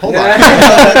 It's you. Hold on.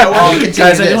 Guys,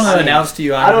 I this. don't want to announce to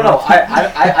you. I don't know.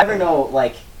 I never know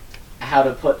like how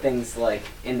to put things like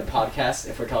in the podcast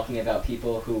if we're talking about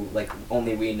people who like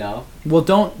only we know. Well,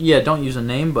 don't use a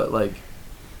name, but like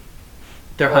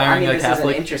they're Well, hiring I mean, a this isn't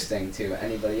Catholic. interesting to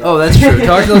anybody else. Oh, that's true.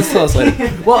 Let's tell us later.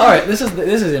 Well, all right. This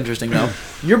is interesting though.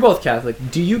 You're both Catholic.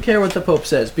 Do you care what the Pope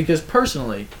says? Because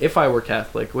personally, if I were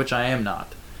Catholic, which I am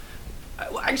not,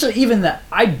 actually, even that,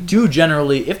 I do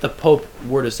generally. If the Pope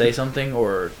were to say something,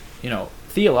 or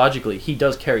theologically, he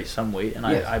does carry some weight, and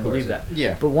Yes, I of believe course. that.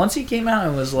 Yeah. But once he came out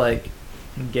and was like,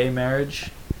 gay marriage,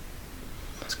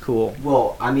 it's cool.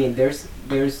 Well, I mean, there's.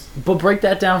 But break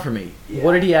that down for me. Yeah.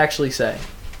 What did he actually say?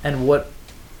 And what?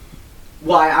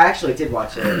 Well, I actually did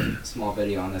watch a small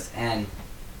video on this, and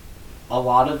a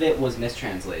lot of it was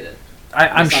mistranslated.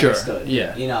 I'm sure. Misunderstood,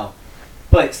 Yeah.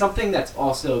 But something that's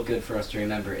also good for us to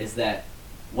remember is that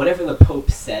whatever the Pope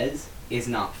says is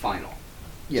not final.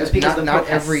 Yeah, Just because the not Pope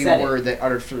has every said it. word that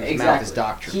uttered through his mouth is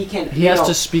doctrine. He has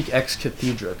to speak ex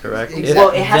cathedra, correct? Exactly. Well,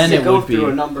 it has Then to go would be- through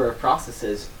a number of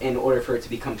processes in order for it to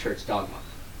become church dogma.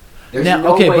 There's Now,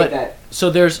 no okay, way but that. so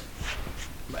there's,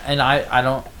 and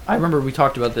I remember we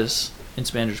talked about this in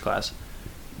Spanish class.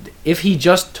 If he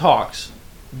just talks,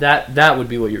 that would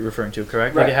be what you're referring to,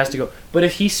 correct? Like Right. it has to go. But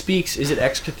if he speaks, is it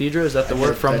ex cathedra? Is that the I word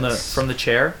think from that's- the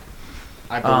chair?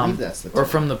 I believe that's the or term.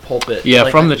 from the pulpit? Yeah,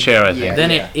 Like, from the chair, I think. Yeah.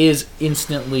 Then it is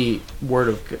instantly word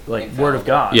of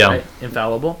God, Yeah. right?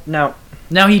 Infallible. Now,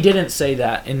 Now he didn't say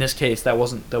that in this case. That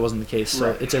wasn't the case,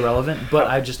 so Right. it's irrelevant. But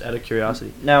I just out of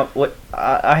curiosity. what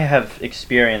I have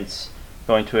experience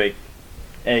going to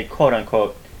a quote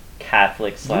unquote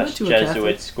Catholic / went to a Jesuit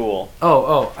Catholic? school.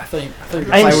 Oh, I thought you were And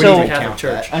going so- to a Catholic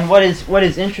church. And what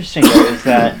is interesting though is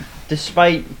that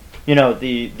despite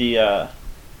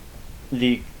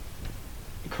the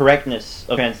correctness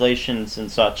of translations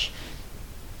and such,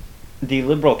 the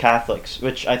liberal Catholics,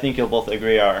 which I think you'll both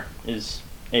agree is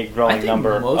a I growing think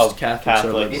number most of Catholics are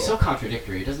Catholics. It's so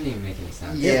contradictory. It doesn't even make any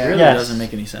sense. Yeah. It really Yes. doesn't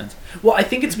make any sense. Well, I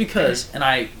think it's because, and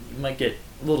I might get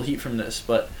a little heat from this,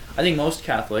 but I think most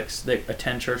Catholics that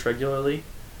attend church regularly,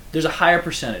 there's a higher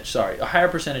percentage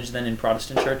than in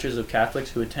Protestant churches of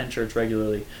Catholics who attend church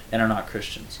regularly and are not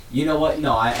Christians. You know what?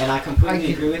 No, I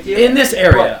completely agree with you. In this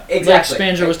area, Well, exactly. like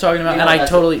Spangler was talking about, You know, and I that's-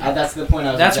 totally, That's the point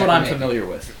I was that's what I'm exactly familiar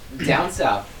with. making. Down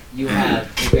south, you have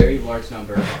a very large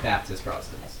number of Baptist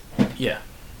Protestants. Yeah.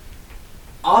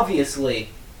 Obviously,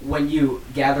 when you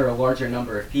gather a larger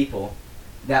number of people,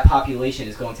 that population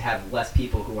is going to have less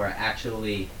people who are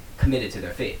actually committed to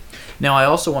their faith. Now, I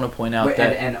also want to point out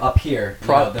that And up here,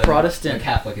 the Protestant-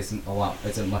 Catholic is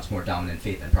it's a much more dominant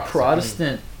faith than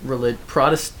Protestant.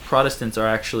 Protestants are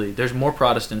actually, there's more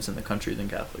Protestants in the country than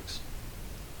Catholics,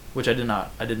 which I did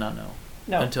not know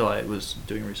until I was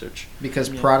doing research. Because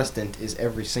Yeah. Protestant is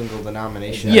every single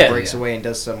denomination Yeah. that breaks away and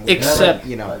does some Except-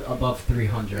 Above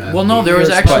 300. Well, no, there was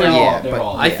But actually. yeah, They're but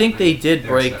all- I think they did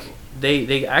There are break. several.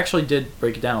 They actually did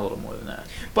break it down a little more than that.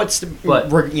 But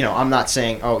I'm not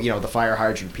saying the fire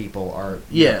hydrant people are.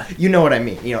 Yeah. You know what I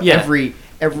mean. Yeah. Every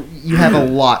you have a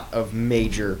lot of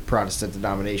major Protestant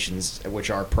denominations which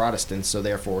are Protestants, so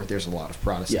therefore there's a lot of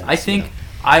Protestants. Yeah, I think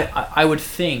I would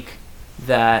think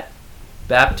that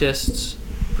Baptists,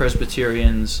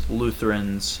 Presbyterians,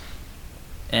 Lutherans,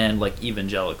 and like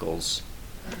evangelicals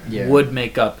would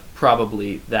make up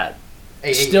probably that.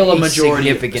 Still a majority,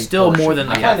 significant still portion. more than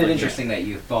the I find Catholic it Church. interesting that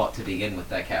you thought to begin with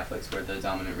that Catholics were the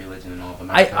dominant religion in all of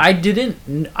America. I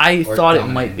didn't. I Or thought it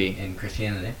dominant might be. in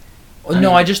Christianity.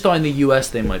 No, I just thought in the U.S.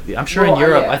 they might be. I'm sure Well, in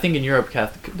Europe. yeah. I think in Europe,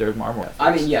 Catholic there are more Catholics.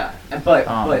 I mean, yeah, but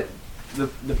Um,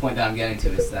 the point that I'm getting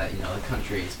to is that the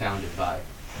country is founded by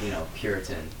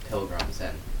Puritan pilgrims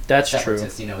and That's true.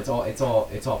 separatists.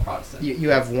 It's all Protestant. You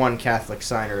have one Catholic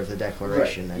signer of the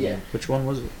Declaration. Right, I mean, yeah. Which one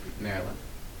was it? Maryland.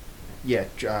 Yeah,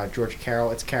 George Carroll.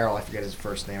 It's Carroll. I forget his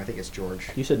first name. I think it's George.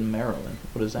 You said Maryland.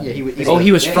 What does that Yeah, mean? he Oh,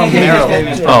 he was from Maryland.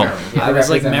 He was Oh, from Maryland. I was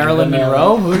like representing Marilyn the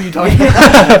Monroe. Maryland. Who are you talking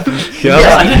about?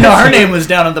 Yeah. I didn't know her name was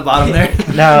down at the bottom there.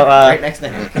 Now, Right next to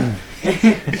him.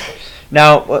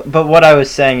 but what I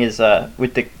was saying is,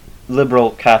 with the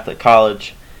liberal Catholic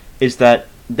college, is that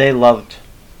they loved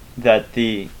that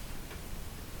the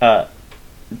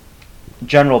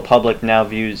general public now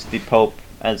views the Pope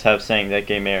as saying that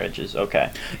gay marriage is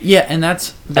okay. Yeah, and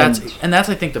that's I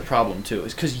think the problem too,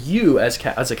 is because you as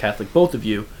a Catholic, both of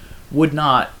you, would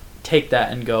not take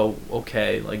that and go,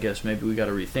 okay, I guess maybe we got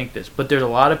to rethink this. But there's a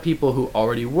lot of people who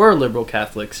already were liberal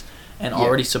Catholics and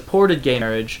already supported gay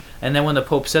marriage, and then when the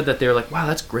Pope said that, they were like, wow,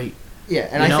 that's great. Yeah,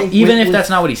 and You know? I think even with- if that's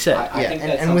not what he said. I Yeah, think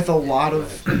and, that's and with a something-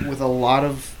 lot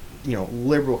of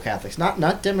liberal Catholics, not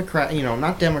Democrat,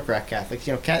 not Democrat Catholics.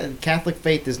 Catholic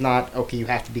faith is not okay. You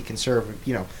have to be conservative.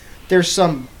 There's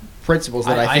some principles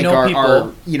that I think know are people, are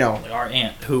like our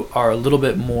aunt, who are a little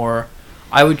bit more,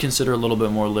 I would consider a little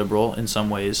bit more liberal in some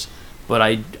ways, but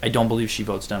I don't believe she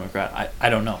votes Democrat. I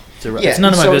don't know. It's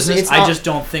none of my so business. it's I not- just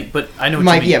don't think, but I know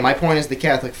what you mean. my point is the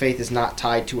Catholic faith is not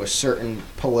tied to a certain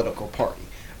political party,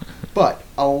 but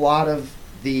a lot of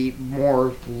the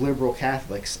more liberal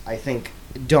Catholics, I think,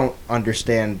 don't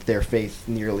understand their faith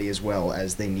nearly as well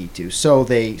as they need to. So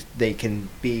they can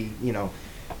be,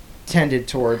 tended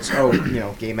towards,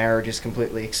 gay marriage is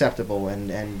completely acceptable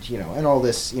and all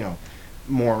this,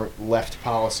 more left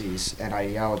policies and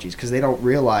ideologies, because they don't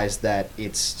realize that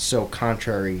it's so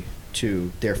contrary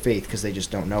to their faith because they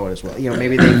just don't know it as well.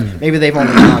 Maybe they've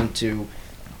only gone to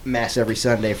mass every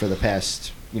Sunday for the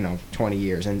past 20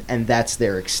 years, and that's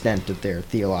their extent of their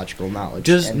theological knowledge.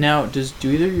 Do And-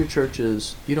 either of your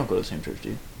churches, you don't go to the same church, do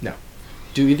you? No.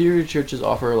 Do either of your churches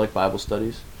offer like Bible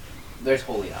studies? There's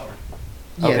Holy Hour.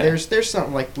 Yeah, Okay. there's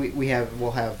something like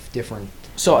we'll have different.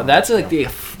 So that's like the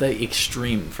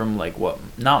extreme from like what,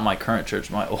 not my current church,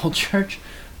 my old church.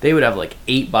 They would have like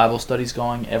 8 Bible studies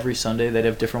going every Sunday. They'd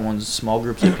have different ones, small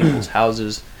groups at people's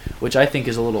houses, which I think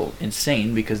is a little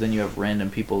insane because then you have random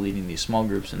people leading these small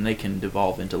groups and they can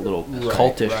devolve into little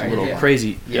cultish, little yeah.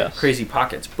 crazy, Yes. crazy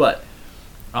pockets. But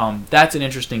that's an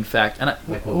interesting fact. And Like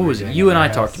what what we're was it? doing You in and I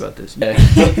our talked house. about this.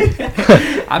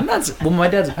 Yeah. I'm not. Well, my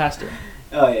dad's a pastor.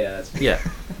 Oh yeah, that's Yeah.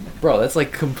 Bro, that's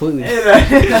like completely.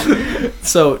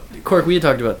 So, Cork, we had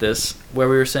talked about this where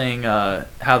we were saying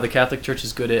how the Catholic Church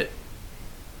is good at,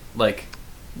 like,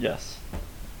 Yes.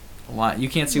 line. You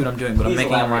can't see what I'm doing, but I'm Please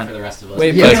making a elaborate line. for the rest of us.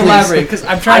 Wait, Yeah, please please. elaborate, because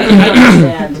I'm I trying can to.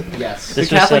 understand. Yes. The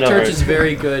This was Catholic said Church already. is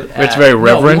very good. It's at- very No,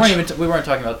 reverent. we weren't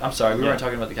talking about. I'm sorry, we Yeah. weren't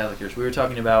talking about the Catholic Church. We were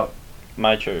talking about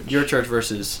My church. your church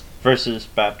versus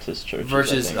Baptist church.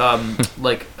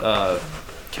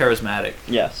 charismatic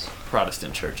Yes.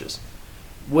 Protestant churches,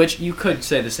 which you could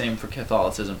say the same for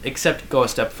Catholicism, except go a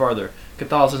step farther.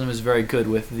 Catholicism is very good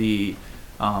with the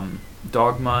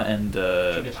dogma and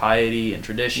piety and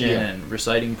tradition Yeah. and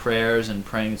reciting prayers and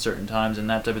praying at certain times and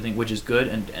that type of thing, which is good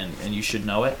and you should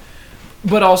know it.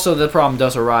 But also the problem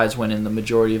does arise when in the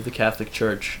majority of the Catholic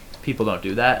Church, people don't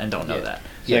do that and don't know that.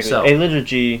 Exactly.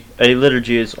 A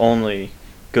liturgy is only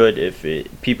good if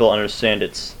people understand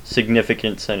its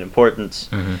significance and importance,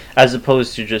 Mhm. as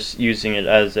opposed to just using it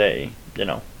as a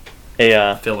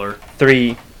Filler.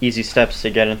 3 easy steps to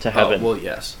get into heaven. Oh, well,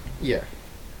 yes. Yeah.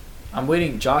 I'm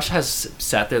waiting. Josh has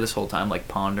sat there this whole time, like,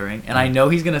 pondering, and I know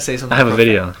he's going to say something I have a profound.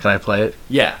 video. Can I play it?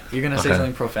 Yeah, you're going to say Okay.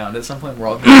 something profound. At some point, we're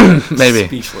all going to be Maybe.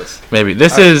 speechless. Maybe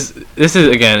this is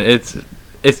again.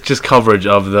 It's just coverage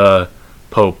of the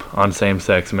Pope on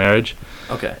same-sex marriage,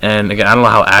 Okay. and again, I don't know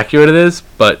how accurate it is,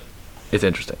 but it's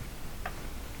interesting.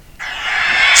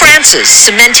 Francis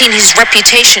cementing his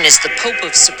reputation as the Pope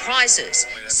of surprises,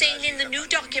 saying in the new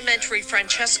documentary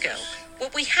Francesco,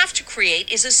 what we have to create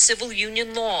is a civil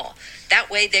union law. That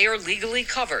way they are legally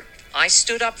covered. I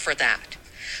stood up for that.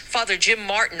 Father Jim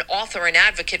Martin, author and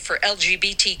advocate for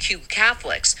LGBTQ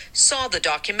Catholics, saw the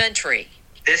documentary.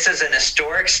 This is an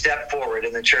historic step forward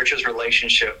in the church's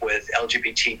relationship with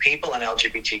LGBT people and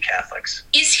LGBT Catholics.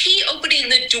 Is he opening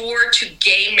the door to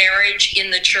gay marriage in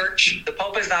the church? The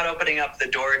Pope is not opening up the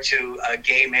door to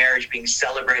gay marriage being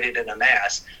celebrated in a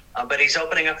mass, but he's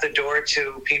opening up the door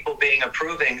to people being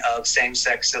approving of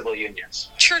same-sex civil unions.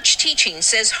 Church teaching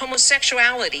says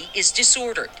homosexuality is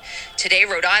disordered. Today,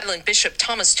 Rhode Island Bishop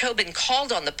Thomas Tobin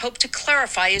called on the Pope to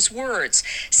clarify his words,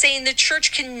 saying the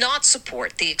church cannot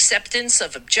support the acceptance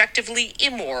of objectively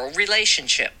immoral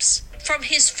relationships. From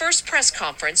his first press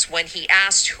conference when he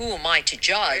asked, "Who am I to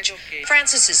judge?"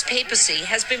 Francis's papacy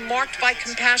has been marked by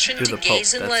compassion You're to the Pope.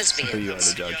 gays and That's who lesbians. you are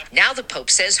to judge. Now the Pope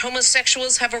says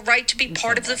homosexuals have a right to be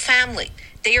part of the family.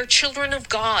 They are children of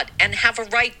God and have a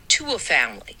right to a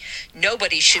family.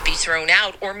 Nobody should be thrown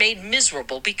out or made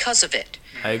miserable because of it.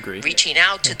 I agree. Reaching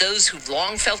out to those who've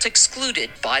long felt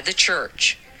excluded by the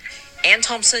church. Ann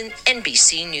Thompson,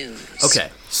 NBC News. Okay,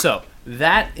 so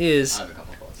that is... I have a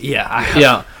couple thoughts. Yeah.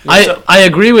 Yeah, So- I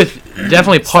agree with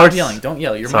definitely Stop parts. yelling. Don't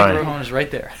yell. Your Sorry. microphone is right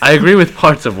there. I agree with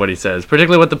parts of what he says,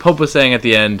 particularly what the Pope was saying at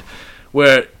the end,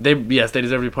 where they deserve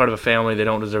to be part of a family. They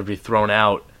don't deserve to be thrown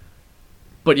out.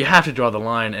 But you have to draw the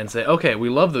line and say, okay, we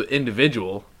love the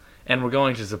individual, and we're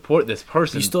going to support this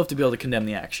person. You still have to be able to condemn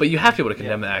the action. But you have to be able to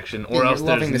condemn the action, or Yeah, else you're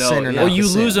there's loving the no. sinner, yeah. not Or you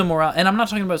the lose sin. a moral, and I'm not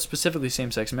talking about specifically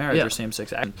same-sex marriage Yeah. or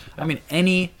same-sex action. I mean,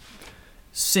 any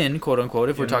sin, quote unquote,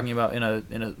 if we're talking about in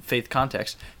a faith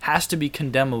context, has to be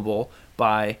condemnable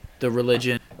by the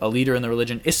religion, a leader in the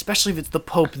religion, especially if it's the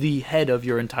Pope, the head of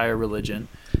your entire religion,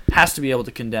 has to be able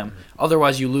to condemn.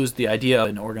 Otherwise, you lose the idea of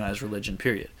an organized religion.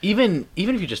 Period. Even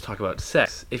if you just talk about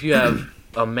sex, if you have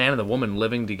a man and a woman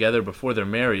living together before they're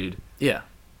married, Yeah,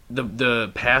 the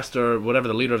pastor, whatever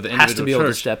the leader of the has to individual be able to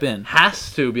church step in.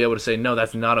 has to be able to say, no,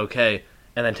 that's not okay,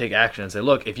 and then take action and say,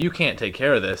 look, if you can't take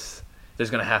care of this, there's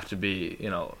going to have to be,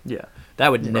 Yeah, that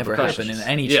would never happen in repercussions.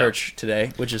 any Yeah. church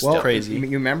today, which is Well, crazy. You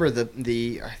remember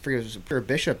the I forget, it was a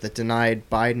bishop that denied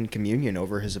Biden communion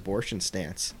over his abortion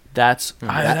stance. That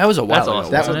was a while That's ago.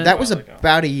 awesome. That wasn't was it? that was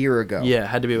about a year ago. Yeah, it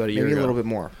had to be about a year maybe ago. a little bit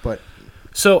more, but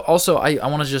So also, I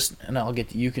want to just, and I'll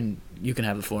get you can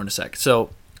have the floor in a sec. So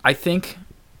I think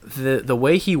the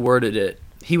way he worded it,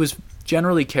 he was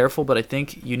generally careful, but I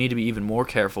think you need to be even more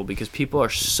careful because people are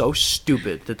so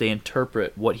stupid that they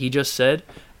interpret what he just said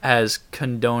as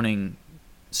condoning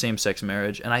same-sex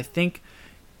marriage, and I think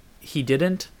he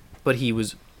didn't, but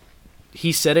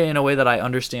he said it in a way that I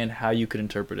understand how you could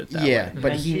interpret it that yeah, way.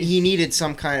 but And he needed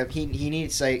some kind of he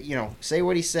needed to say say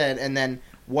what he said, and then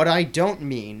what I don't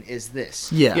mean is this.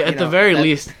 Yeah. Yeah, You at the know, very that-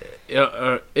 least,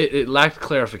 it lacked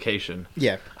clarification.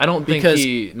 Yeah, I don't think Because-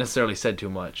 he necessarily said too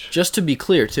much. Just to be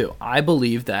clear, too, I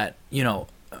believe that,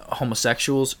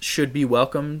 homosexuals should be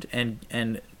welcomed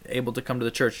and able to come to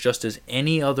the church just as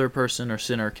any other person or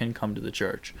sinner can come to the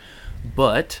church.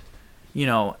 But,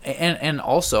 and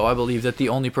also I believe that the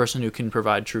only person who can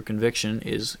provide true conviction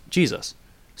is Jesus.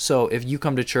 So if you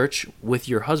come to church with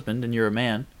your husband and you're a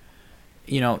man,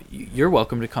 you're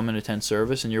welcome to come and attend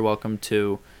service, and you're welcome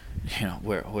to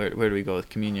where do we go with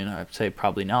communion? I'd say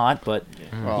probably not, but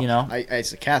Well,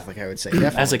 as a Catholic, I would say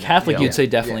definitely. as a Catholic, not. you'd say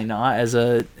definitely not. As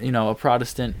a a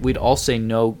Protestant, we'd all say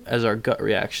no as our gut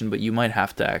reaction, but you might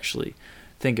have to actually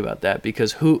think about that,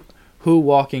 because who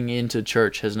walking into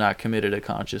church has not committed a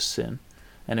conscious sin?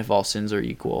 And if all sins are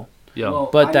equal. Yeah. Well,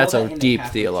 But I that's know a that in the deep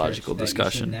Catholic theological Church that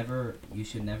discussion. You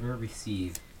should never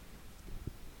receive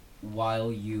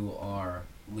while you are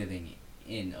living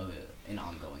in an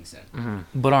ongoing sin.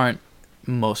 But aren't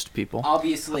most people?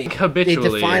 Obviously, They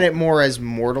Habitually. define it more as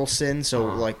mortal sin, so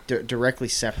like directly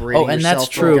separating Oh, and yourself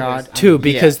that's from true God. too,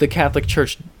 because the Catholic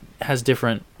Church has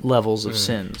different levels of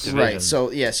sins. Right.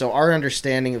 So so our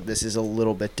understanding of this is a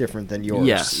little bit different than yours.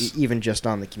 Yes. Even just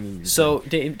on the community. So,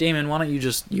 Damon, why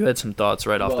don't you had some thoughts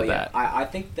right off the yeah, bat? I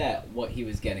think that what he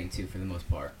was getting to, for the most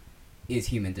part, is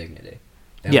human dignity.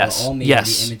 That Yes, we're all made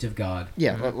yes. in the image of God.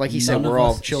 Yeah, like he said, None we're of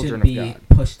all us children should of be God.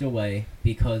 pushed away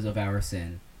because of our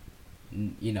sin.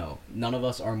 None of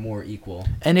us are more equal.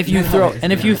 And if you None throw of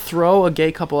us, throw a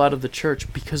gay couple out of the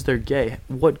church because they're gay,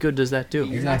 what good does that do?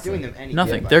 You're not doing them any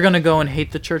Nothing. good. They're gonna go and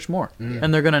hate the church more,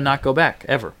 and they're gonna not go back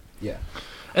ever. Yeah.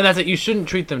 And that's it. You shouldn't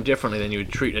treat them differently than you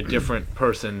would treat a different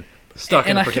person stuck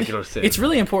in a particular sin. It's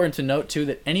really important to note too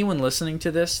that anyone listening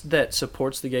to this that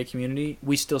supports the gay community,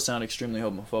 we still sound extremely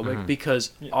homophobic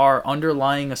because our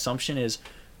underlying assumption is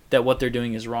that what they're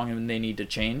doing is wrong and they need to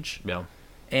change. Yeah.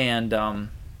 And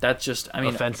that's just,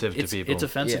 offensive to it's, people. It's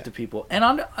offensive Yeah. to people, and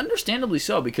understandably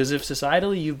so, because if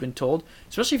societally you've been told,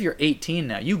 especially if you're 18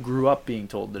 now, you grew up being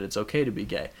told that it's okay to be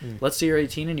gay. Let's say you're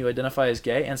 18 and you identify as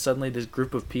gay, and suddenly this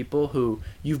group of people who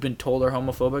you've been told are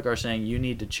homophobic are saying you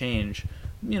need to change.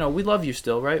 We love you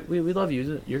still, right? We love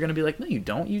you. You're going to be like, no, you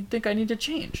don't. You think I need to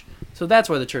change. So that's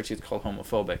why the church gets called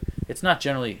homophobic. It's not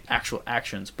generally actual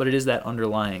actions, but it is that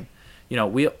underlying,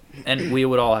 we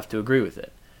would all have to agree with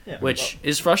it. Yeah. Which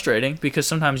is frustrating because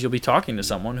sometimes you'll be talking to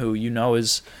someone who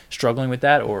is struggling with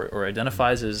that or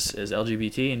identifies as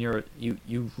LGBT, and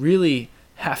you really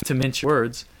have to mince your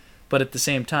words, but at the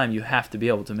same time you have to be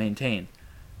able to maintain.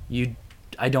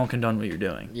 I don't condone what you're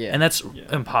doing. Yeah. And that's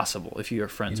impossible if you're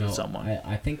friends You know, with someone.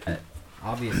 I think that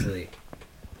obviously,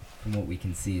 from what we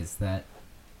can see, is that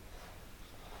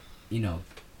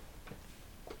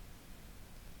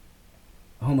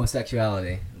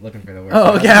homosexuality. Looking for the word.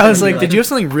 Oh, okay. I was like, did you have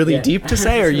something really deep to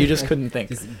say, or you just couldn't think?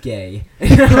 Just gay.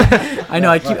 I know.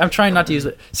 I'm trying not to use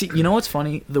it. See, you know what's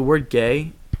funny? The word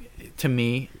 "gay" to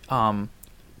me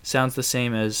sounds the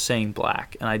same as saying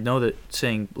 "black," and I know that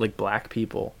saying like "black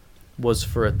people"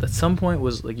 was at some point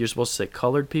was like you're supposed to say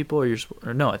 "colored people,"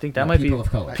 or no, I think that might be people of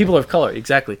color. People of color,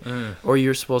 exactly. Or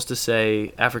you're supposed to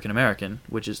say African American,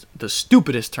 which is the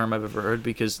stupidest term I've ever heard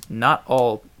because not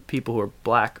all people who are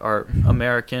black are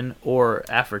American or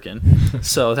African,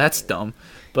 so that's dumb.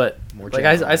 But like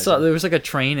I saw there was like a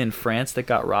train in France that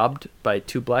got robbed by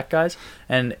two black guys,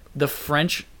 and the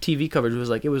French TV coverage was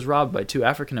like it was robbed by two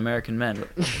African American men.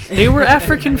 They were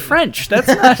African French. That's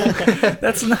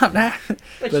not that.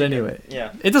 But anyway,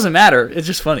 it doesn't matter. It's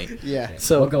just funny. Yeah.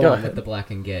 So We'll go on ahead. with the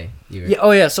black and gay. Yeah.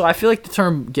 Oh yeah. So I feel like the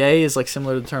term "gay" is like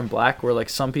similar to the term "black," where like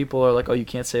some people are like, "Oh, you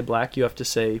can't say black. You have to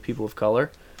say people of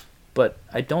color." But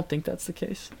I don't think that's the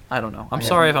case. I don't know. I'm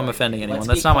sorry if I'm offending anyone.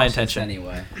 That's not my intention.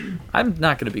 Anyway, I'm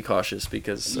not going to be cautious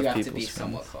because you of have to people's be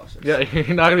somewhat feelings. cautious. Yeah,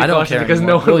 you're not gonna I be don't cautious care because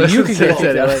anymore. no one Well, you listens can to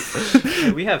get it kicked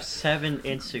anyway. We have 7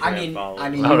 Instagram followers. I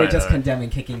mean, All you were right, just all right. condemning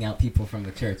kicking out people from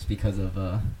the church because of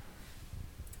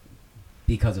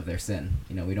their sin.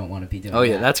 We don't want to be doing. Oh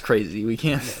yeah, that. that's crazy. We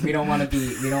can't. We don't want to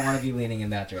be leaning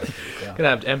in that direction. So. Gonna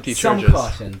have empty Some churches.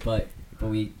 caution, but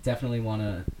we definitely want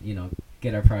to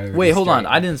get our priorities. Wait, hold on.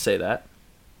 straight. I didn't say that.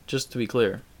 Just to be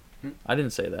clear, I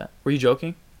didn't say that. Were you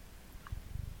joking?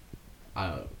 I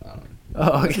don't know.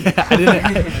 Oh, okay. I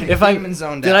didn't. If I Demon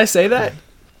zoned did, out. I say that.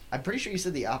 I'm pretty sure you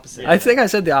said the opposite. I think I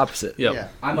said the opposite. Yep. Yeah.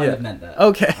 I might have meant that.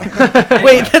 Okay.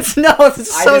 Wait, that's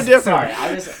so different. Sorry,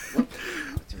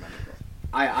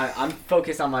 I'm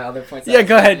focused on my other points. Yeah,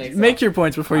 go ahead. Make your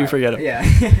points before you forget them.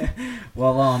 Yeah.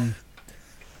 Well,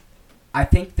 I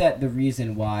think that the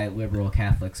reason why liberal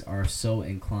Catholics are so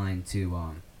inclined to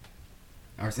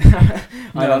I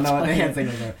don't know what the hand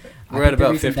signals are. We're at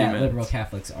about 50 that minutes. liberal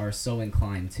Catholics are so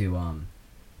inclined to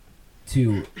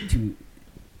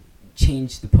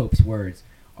change the Pope's words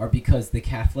are because the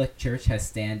Catholic Church has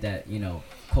stand at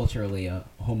culturally a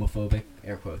homophobic,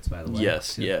 air quotes by the way.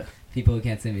 Yes. to Yeah. People who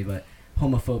can't see me, but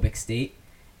homophobic state,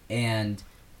 and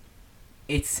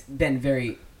it's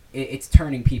been it's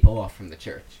turning people off from the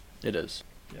church. It is.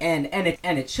 And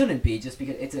it shouldn't be just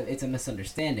because it's a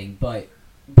misunderstanding, but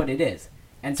it is.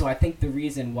 And so I think the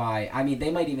reason why,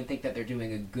 they might even think that they're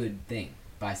doing a good thing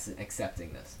by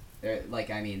accepting this.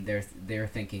 They're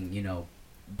thinking,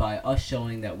 by us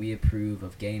showing that we approve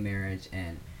of gay marriage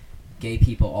and gay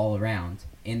people all around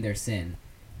in their sin,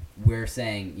 we're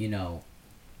saying,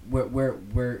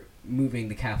 we're moving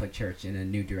the Catholic Church in a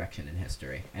new direction in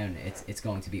history, and it's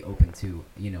going to be open to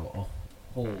a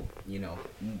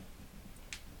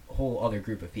whole other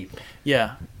group of people.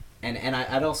 Yeah. And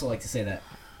I'd also like to say that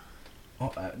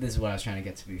this is what I was trying to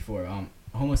get to before.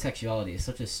 Homosexuality is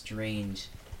such a strange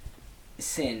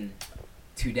sin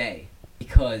today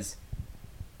because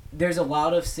there's a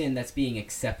lot of sin that's being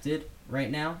accepted right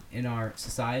now in our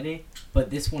society,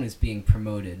 but this one is being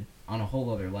promoted on a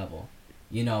whole other level.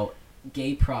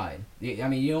 Gay pride. I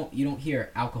mean, you don't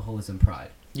hear alcoholism pride.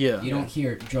 Yeah. You don't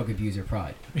hear drug abuser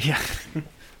pride. Yeah.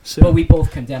 But we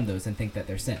both condemn those and think that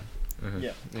they're sin.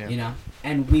 Mm-hmm. Yeah.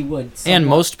 And we would. And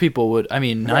most people would. I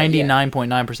mean, Right,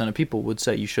 99.9% of people would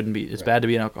say you shouldn't be. It's bad to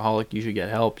be an alcoholic. You should get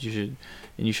help. You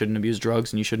shouldn't abuse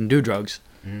drugs, and you shouldn't do drugs.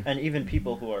 And even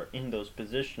people who are in those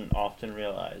positions often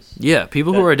realize. Yeah,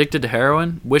 people who are addicted to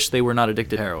heroin wish they were not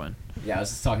addicted to heroin. Yeah, I was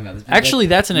just talking about this. Actually,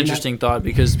 that's an interesting thought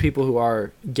because people who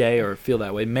are gay or feel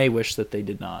that way may wish that they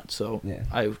did not. So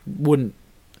I wouldn't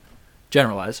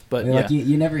generalize, but like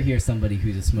you never hear somebody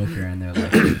who's a smoker and they're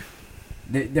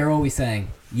like, they're always saying,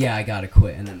 "Yeah, I gotta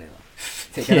quit," and then they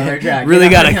take another drag. Really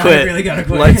gotta quit. Really gotta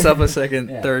quit. Lights up a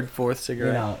second, third, fourth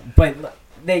cigarette. But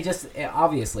they just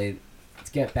obviously,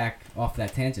 to get back off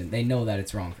that tangent, they know that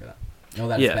it's wrong for them. Know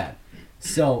that it's bad.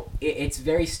 So it's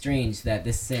very strange that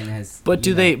this sin has. But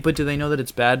do they know that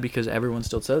it's bad because everyone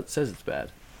still says it's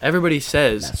bad? Everybody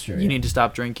says you need to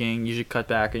stop drinking, you should cut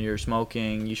back on your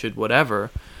smoking, you should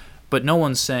whatever. But no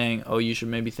one's saying, oh, you should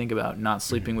maybe think about not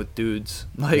sleeping with dudes.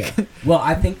 Well,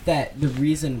 I think that the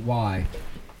reason why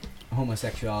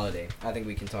homosexuality, I think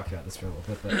we can talk about this for a little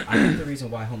bit, but I think the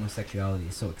reason why homosexuality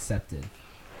is so accepted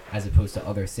as opposed to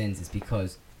other sins is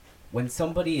because when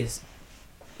somebody is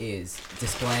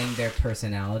displaying their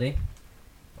personality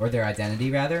or their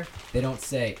identity rather, they don't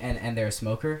say and they're a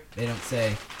smoker, they don't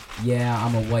say, yeah,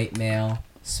 I'm a white male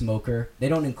smoker. They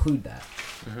don't include that.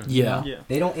 Yeah.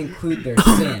 They don't include their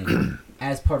sin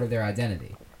as part of their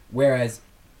identity. Whereas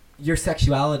your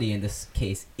sexuality in this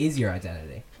case is your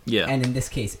identity. Yeah. And in this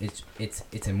case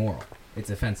it's immoral. It's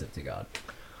offensive to God.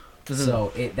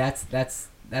 So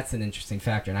that's an interesting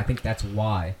factor, and I think that's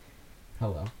why.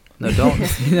 Hello. No, don't.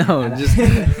 No, just.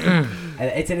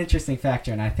 It's an interesting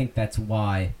factor, and I think that's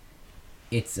why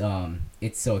it's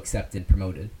so accepted and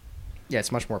promoted. Yeah,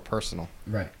 it's much more personal.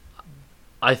 Right.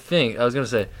 I was going to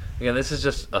say, again, this is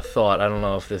just a thought. I don't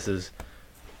know if this is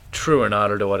true or not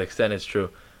or to what extent it's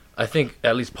true. I think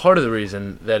at least part of the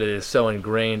reason that it is so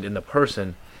ingrained in the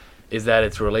person is that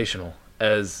it's relational.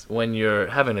 As when you're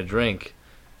having a drink,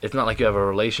 it's not like you have a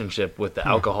relationship with the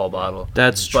alcohol bottle.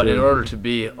 That's true. But in order to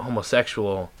be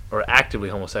homosexual or actively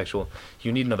homosexual,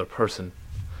 you need another person.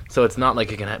 So it's not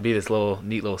like it can be this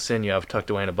neat little sin you have tucked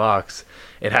away in a box.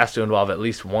 It has to involve at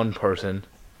least one person.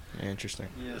 Interesting.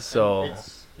 Yeah, so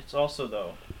it's also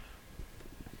though,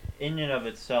 in and of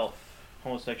itself,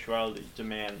 homosexuality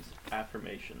demands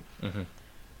affirmation. Mm-hmm.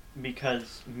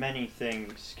 Because many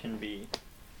things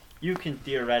you can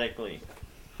theoretically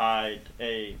hide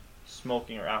a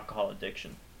smoking or alcohol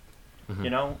addiction,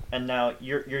 mm-hmm. And now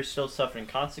you're still suffering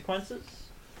consequences,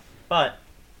 but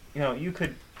you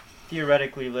could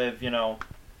theoretically live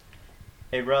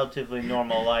a relatively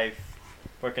normal life,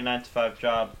 work a 9-to-5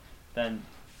 job, then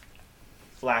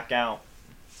black out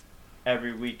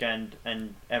every weekend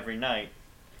and every night,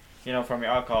 from your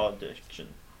alcohol addiction,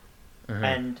 mm-hmm.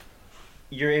 and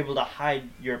you're able to hide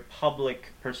your public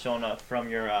persona from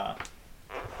your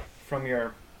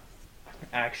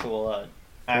actual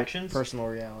actions, personal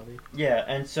reality. Yeah,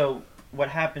 and so what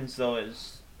happens though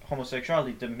is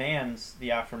homosexuality demands the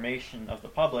affirmation of the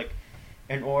public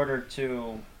in order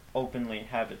to openly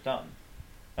have it done,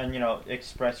 and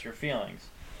express your feelings.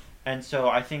 And so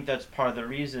I think that's part of the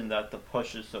reason that the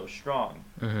push is so strong.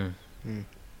 Mm-hmm.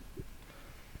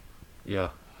 Yeah.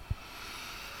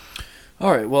 All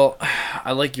right. Well,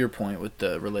 I like your point with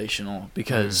the relational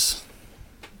because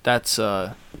that's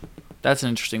an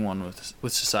interesting one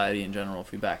with society in general.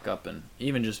 If we back up and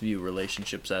even just view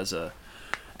relationships as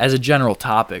a general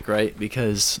topic, right?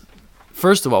 Because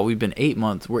first of all, we've been 8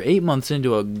 months. We're 8 months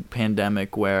into a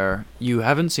pandemic where you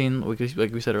haven't seen,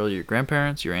 like we said earlier, your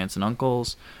grandparents, your aunts and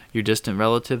uncles, your distant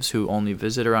relatives who only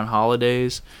visit around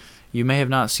holidays. You may have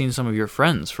not seen some of your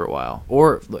friends for a while,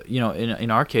 or in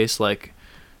our case, like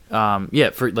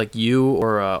for like you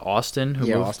or Austin, who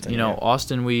Yeah, moved. Austin, You know, yeah.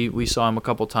 Austin, we saw him a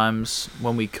couple times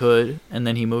when we could, and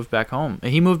then he moved back home.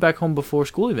 And he moved back home before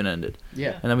school even ended.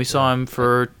 Yeah. And then we saw him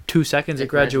for 2 seconds At at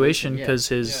graduation graduation, yeah. because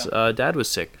his dad was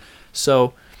sick.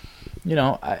 So, you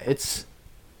know, it's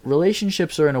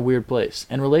relationships are in a weird place,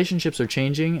 and relationships are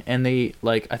changing. And they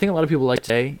like, I think a lot of people like to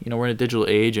say, you know, we're in a digital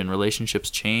age and relationships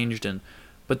changed,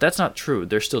 but that's not true.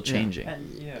 They're still changing.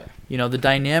 You know, the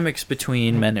dynamics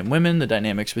between men and women, the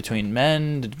dynamics between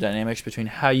men, the dynamics between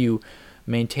how you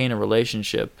maintain a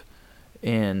relationship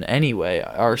in any way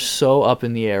are so up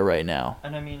in the air right now.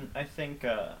 And I mean, I think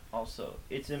also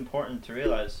it's important to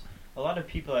realize a lot of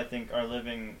people, I think, are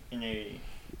living in a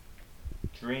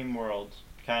dream world,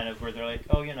 kind of, where they're like,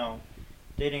 oh, you know,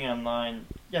 dating online,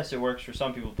 yes, it works for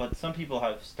some people, but some people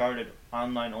have started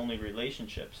online-only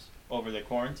relationships over the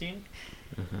quarantine.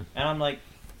 And I'm like,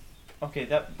 okay,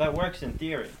 that works in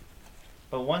theory.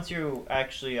 But once you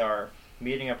actually are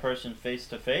meeting a person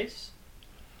face-to-face,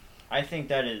 I think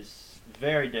that is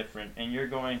very different, and you're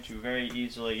going to very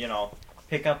easily, you know,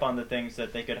 pick up on the things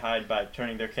that they could hide by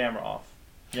turning their camera off.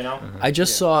 You know? I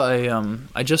just saw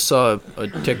a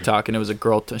TikTok, and it was a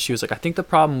girl. She was like, I think the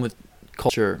problem with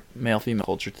culture, male-female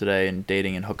culture today, and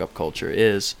dating and hookup culture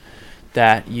is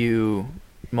that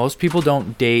most people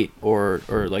don't date or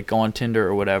like go on Tinder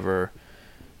or whatever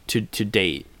to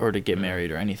date or to get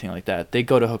married or anything like that. They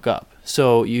go to hook up.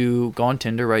 So you go on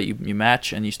Tinder, right? You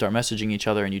match and you start messaging each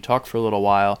other and you talk for a little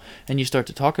while and you start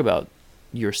to talk about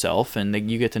yourself and then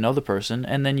you get to know the person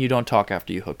and then you don't talk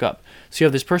after you hook up. So you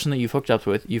have this person that you've hooked up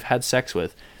with, you've had sex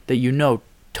with, that you know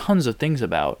tons of things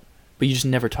about, but you just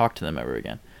never talk to them ever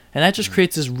again. And that just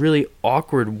creates this really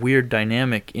awkward, weird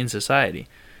dynamic in society.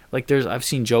 Like I've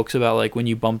seen jokes about like when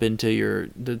you bump into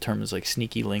the term is like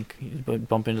sneaky link, you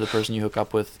bump into the person you hook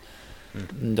up with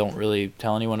and don't really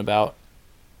tell anyone about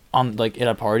on like at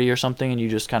a party or something, and you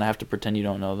just kind of have to pretend you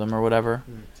don't know them or whatever.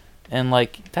 And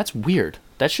like that's weird.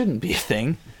 That shouldn't be a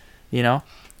thing, you know?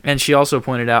 And she also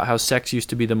pointed out how sex used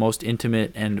to be the most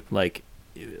intimate and like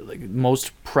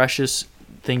most precious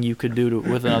thing you could do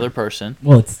with another person.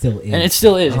 Well, it still is. And it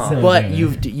still is. It's still But there.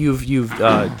 you've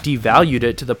devalued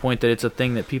it to the point that it's a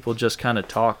thing that people just kind of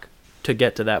talk to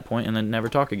get to that point and then never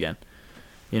talk again.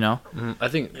 You know? I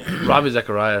think Ravi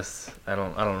Zacharias, I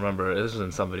don't remember, this was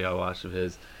in some video I watched of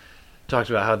his, talked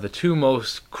about how the two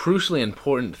most crucially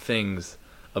important things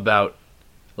about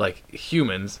like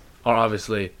humans are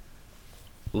obviously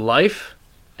life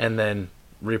and then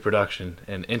reproduction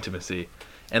and intimacy.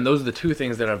 And those are the two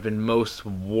things that have been most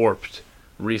warped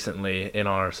recently in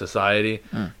our society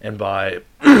and by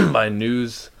by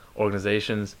news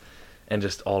organizations and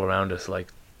just all around us,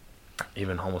 like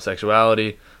even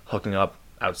homosexuality, hooking up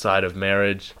outside of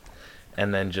marriage,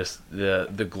 and then just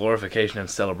the glorification and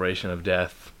celebration of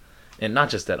death. And not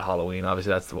just at Halloween,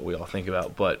 obviously that's what we all think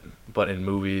about, but in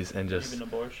movies and just Even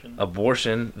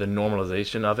abortion, the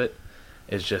normalization of it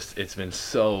is just, it's been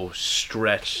so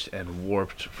stretched and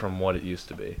warped from what it used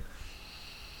to be.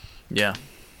 Yeah.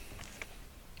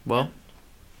 Well,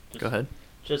 go ahead.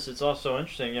 Just it's also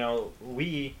interesting, you know,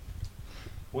 we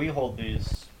hold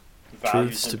these values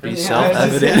Truths to and be principles.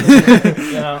 self-evident.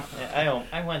 You know,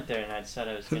 I went there and I said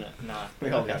I was gonna not.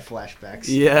 We all got flashbacks.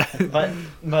 Yeah.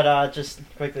 But just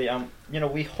quickly, you know,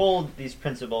 we hold these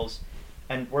principles,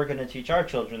 and we're gonna teach our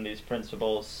children these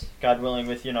principles, God willing.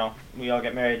 With, you know, we all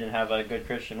get married and have a good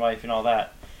Christian wife and all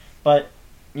that. But,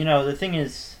 you know, the thing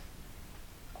is,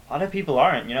 a lot of people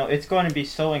aren't. You know, it's going to be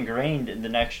so ingrained in the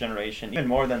next generation, even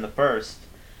more than the first.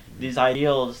 These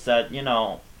ideals that, you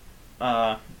know,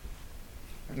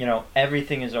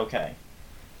 everything is okay.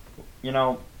 You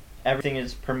know, everything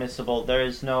is permissible. There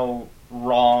is no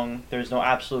wrong. There's no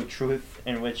absolute truth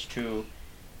in which to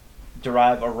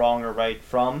derive a wrong or right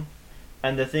from.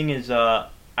 And the thing is,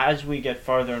 as we get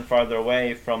farther and farther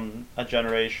away from a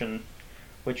generation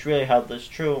which really held this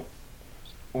true,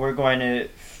 we're going to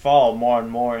fall more and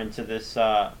more into this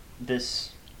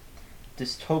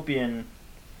dystopian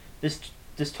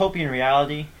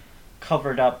reality,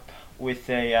 covered up with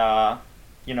a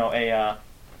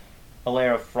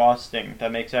layer of frosting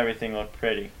that makes everything look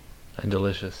pretty And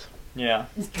delicious. Yeah.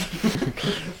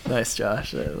 Nice,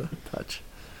 Josh. Touch.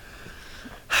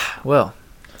 Well,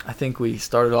 I think we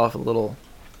started off a little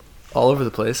all over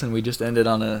the place, and we just ended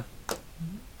on a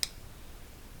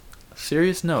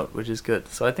serious note, which is good.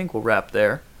 So I think we'll wrap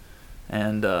there.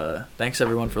 And thanks,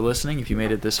 everyone, for listening. If you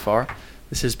made it this far,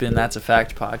 this has been That's a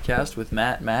Fact podcast with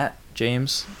Matt,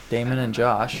 James, Damon, and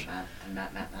Josh. Matt.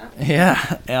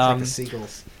 Yeah. It's like the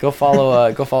seagulls. Go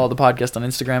follow the podcast on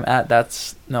Instagram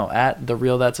at the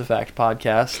Real That's a Fact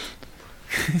podcast.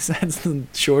 That's the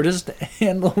shortest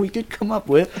handle we could come up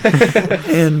with.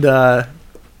 And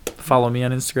follow me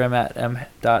on Instagram at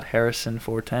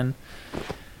m.harrison410.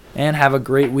 And have a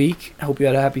great week. Hope you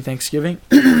had a happy Thanksgiving.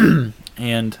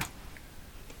 And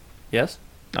yes?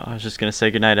 No, I was just going to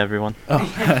say goodnight, everyone. Oh,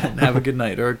 have a good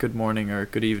night or a good morning or a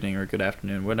good evening or a good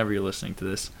afternoon, whenever you're listening to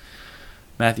this.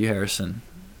 Matthew Harrison.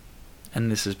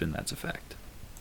 And this has been That's a Fact.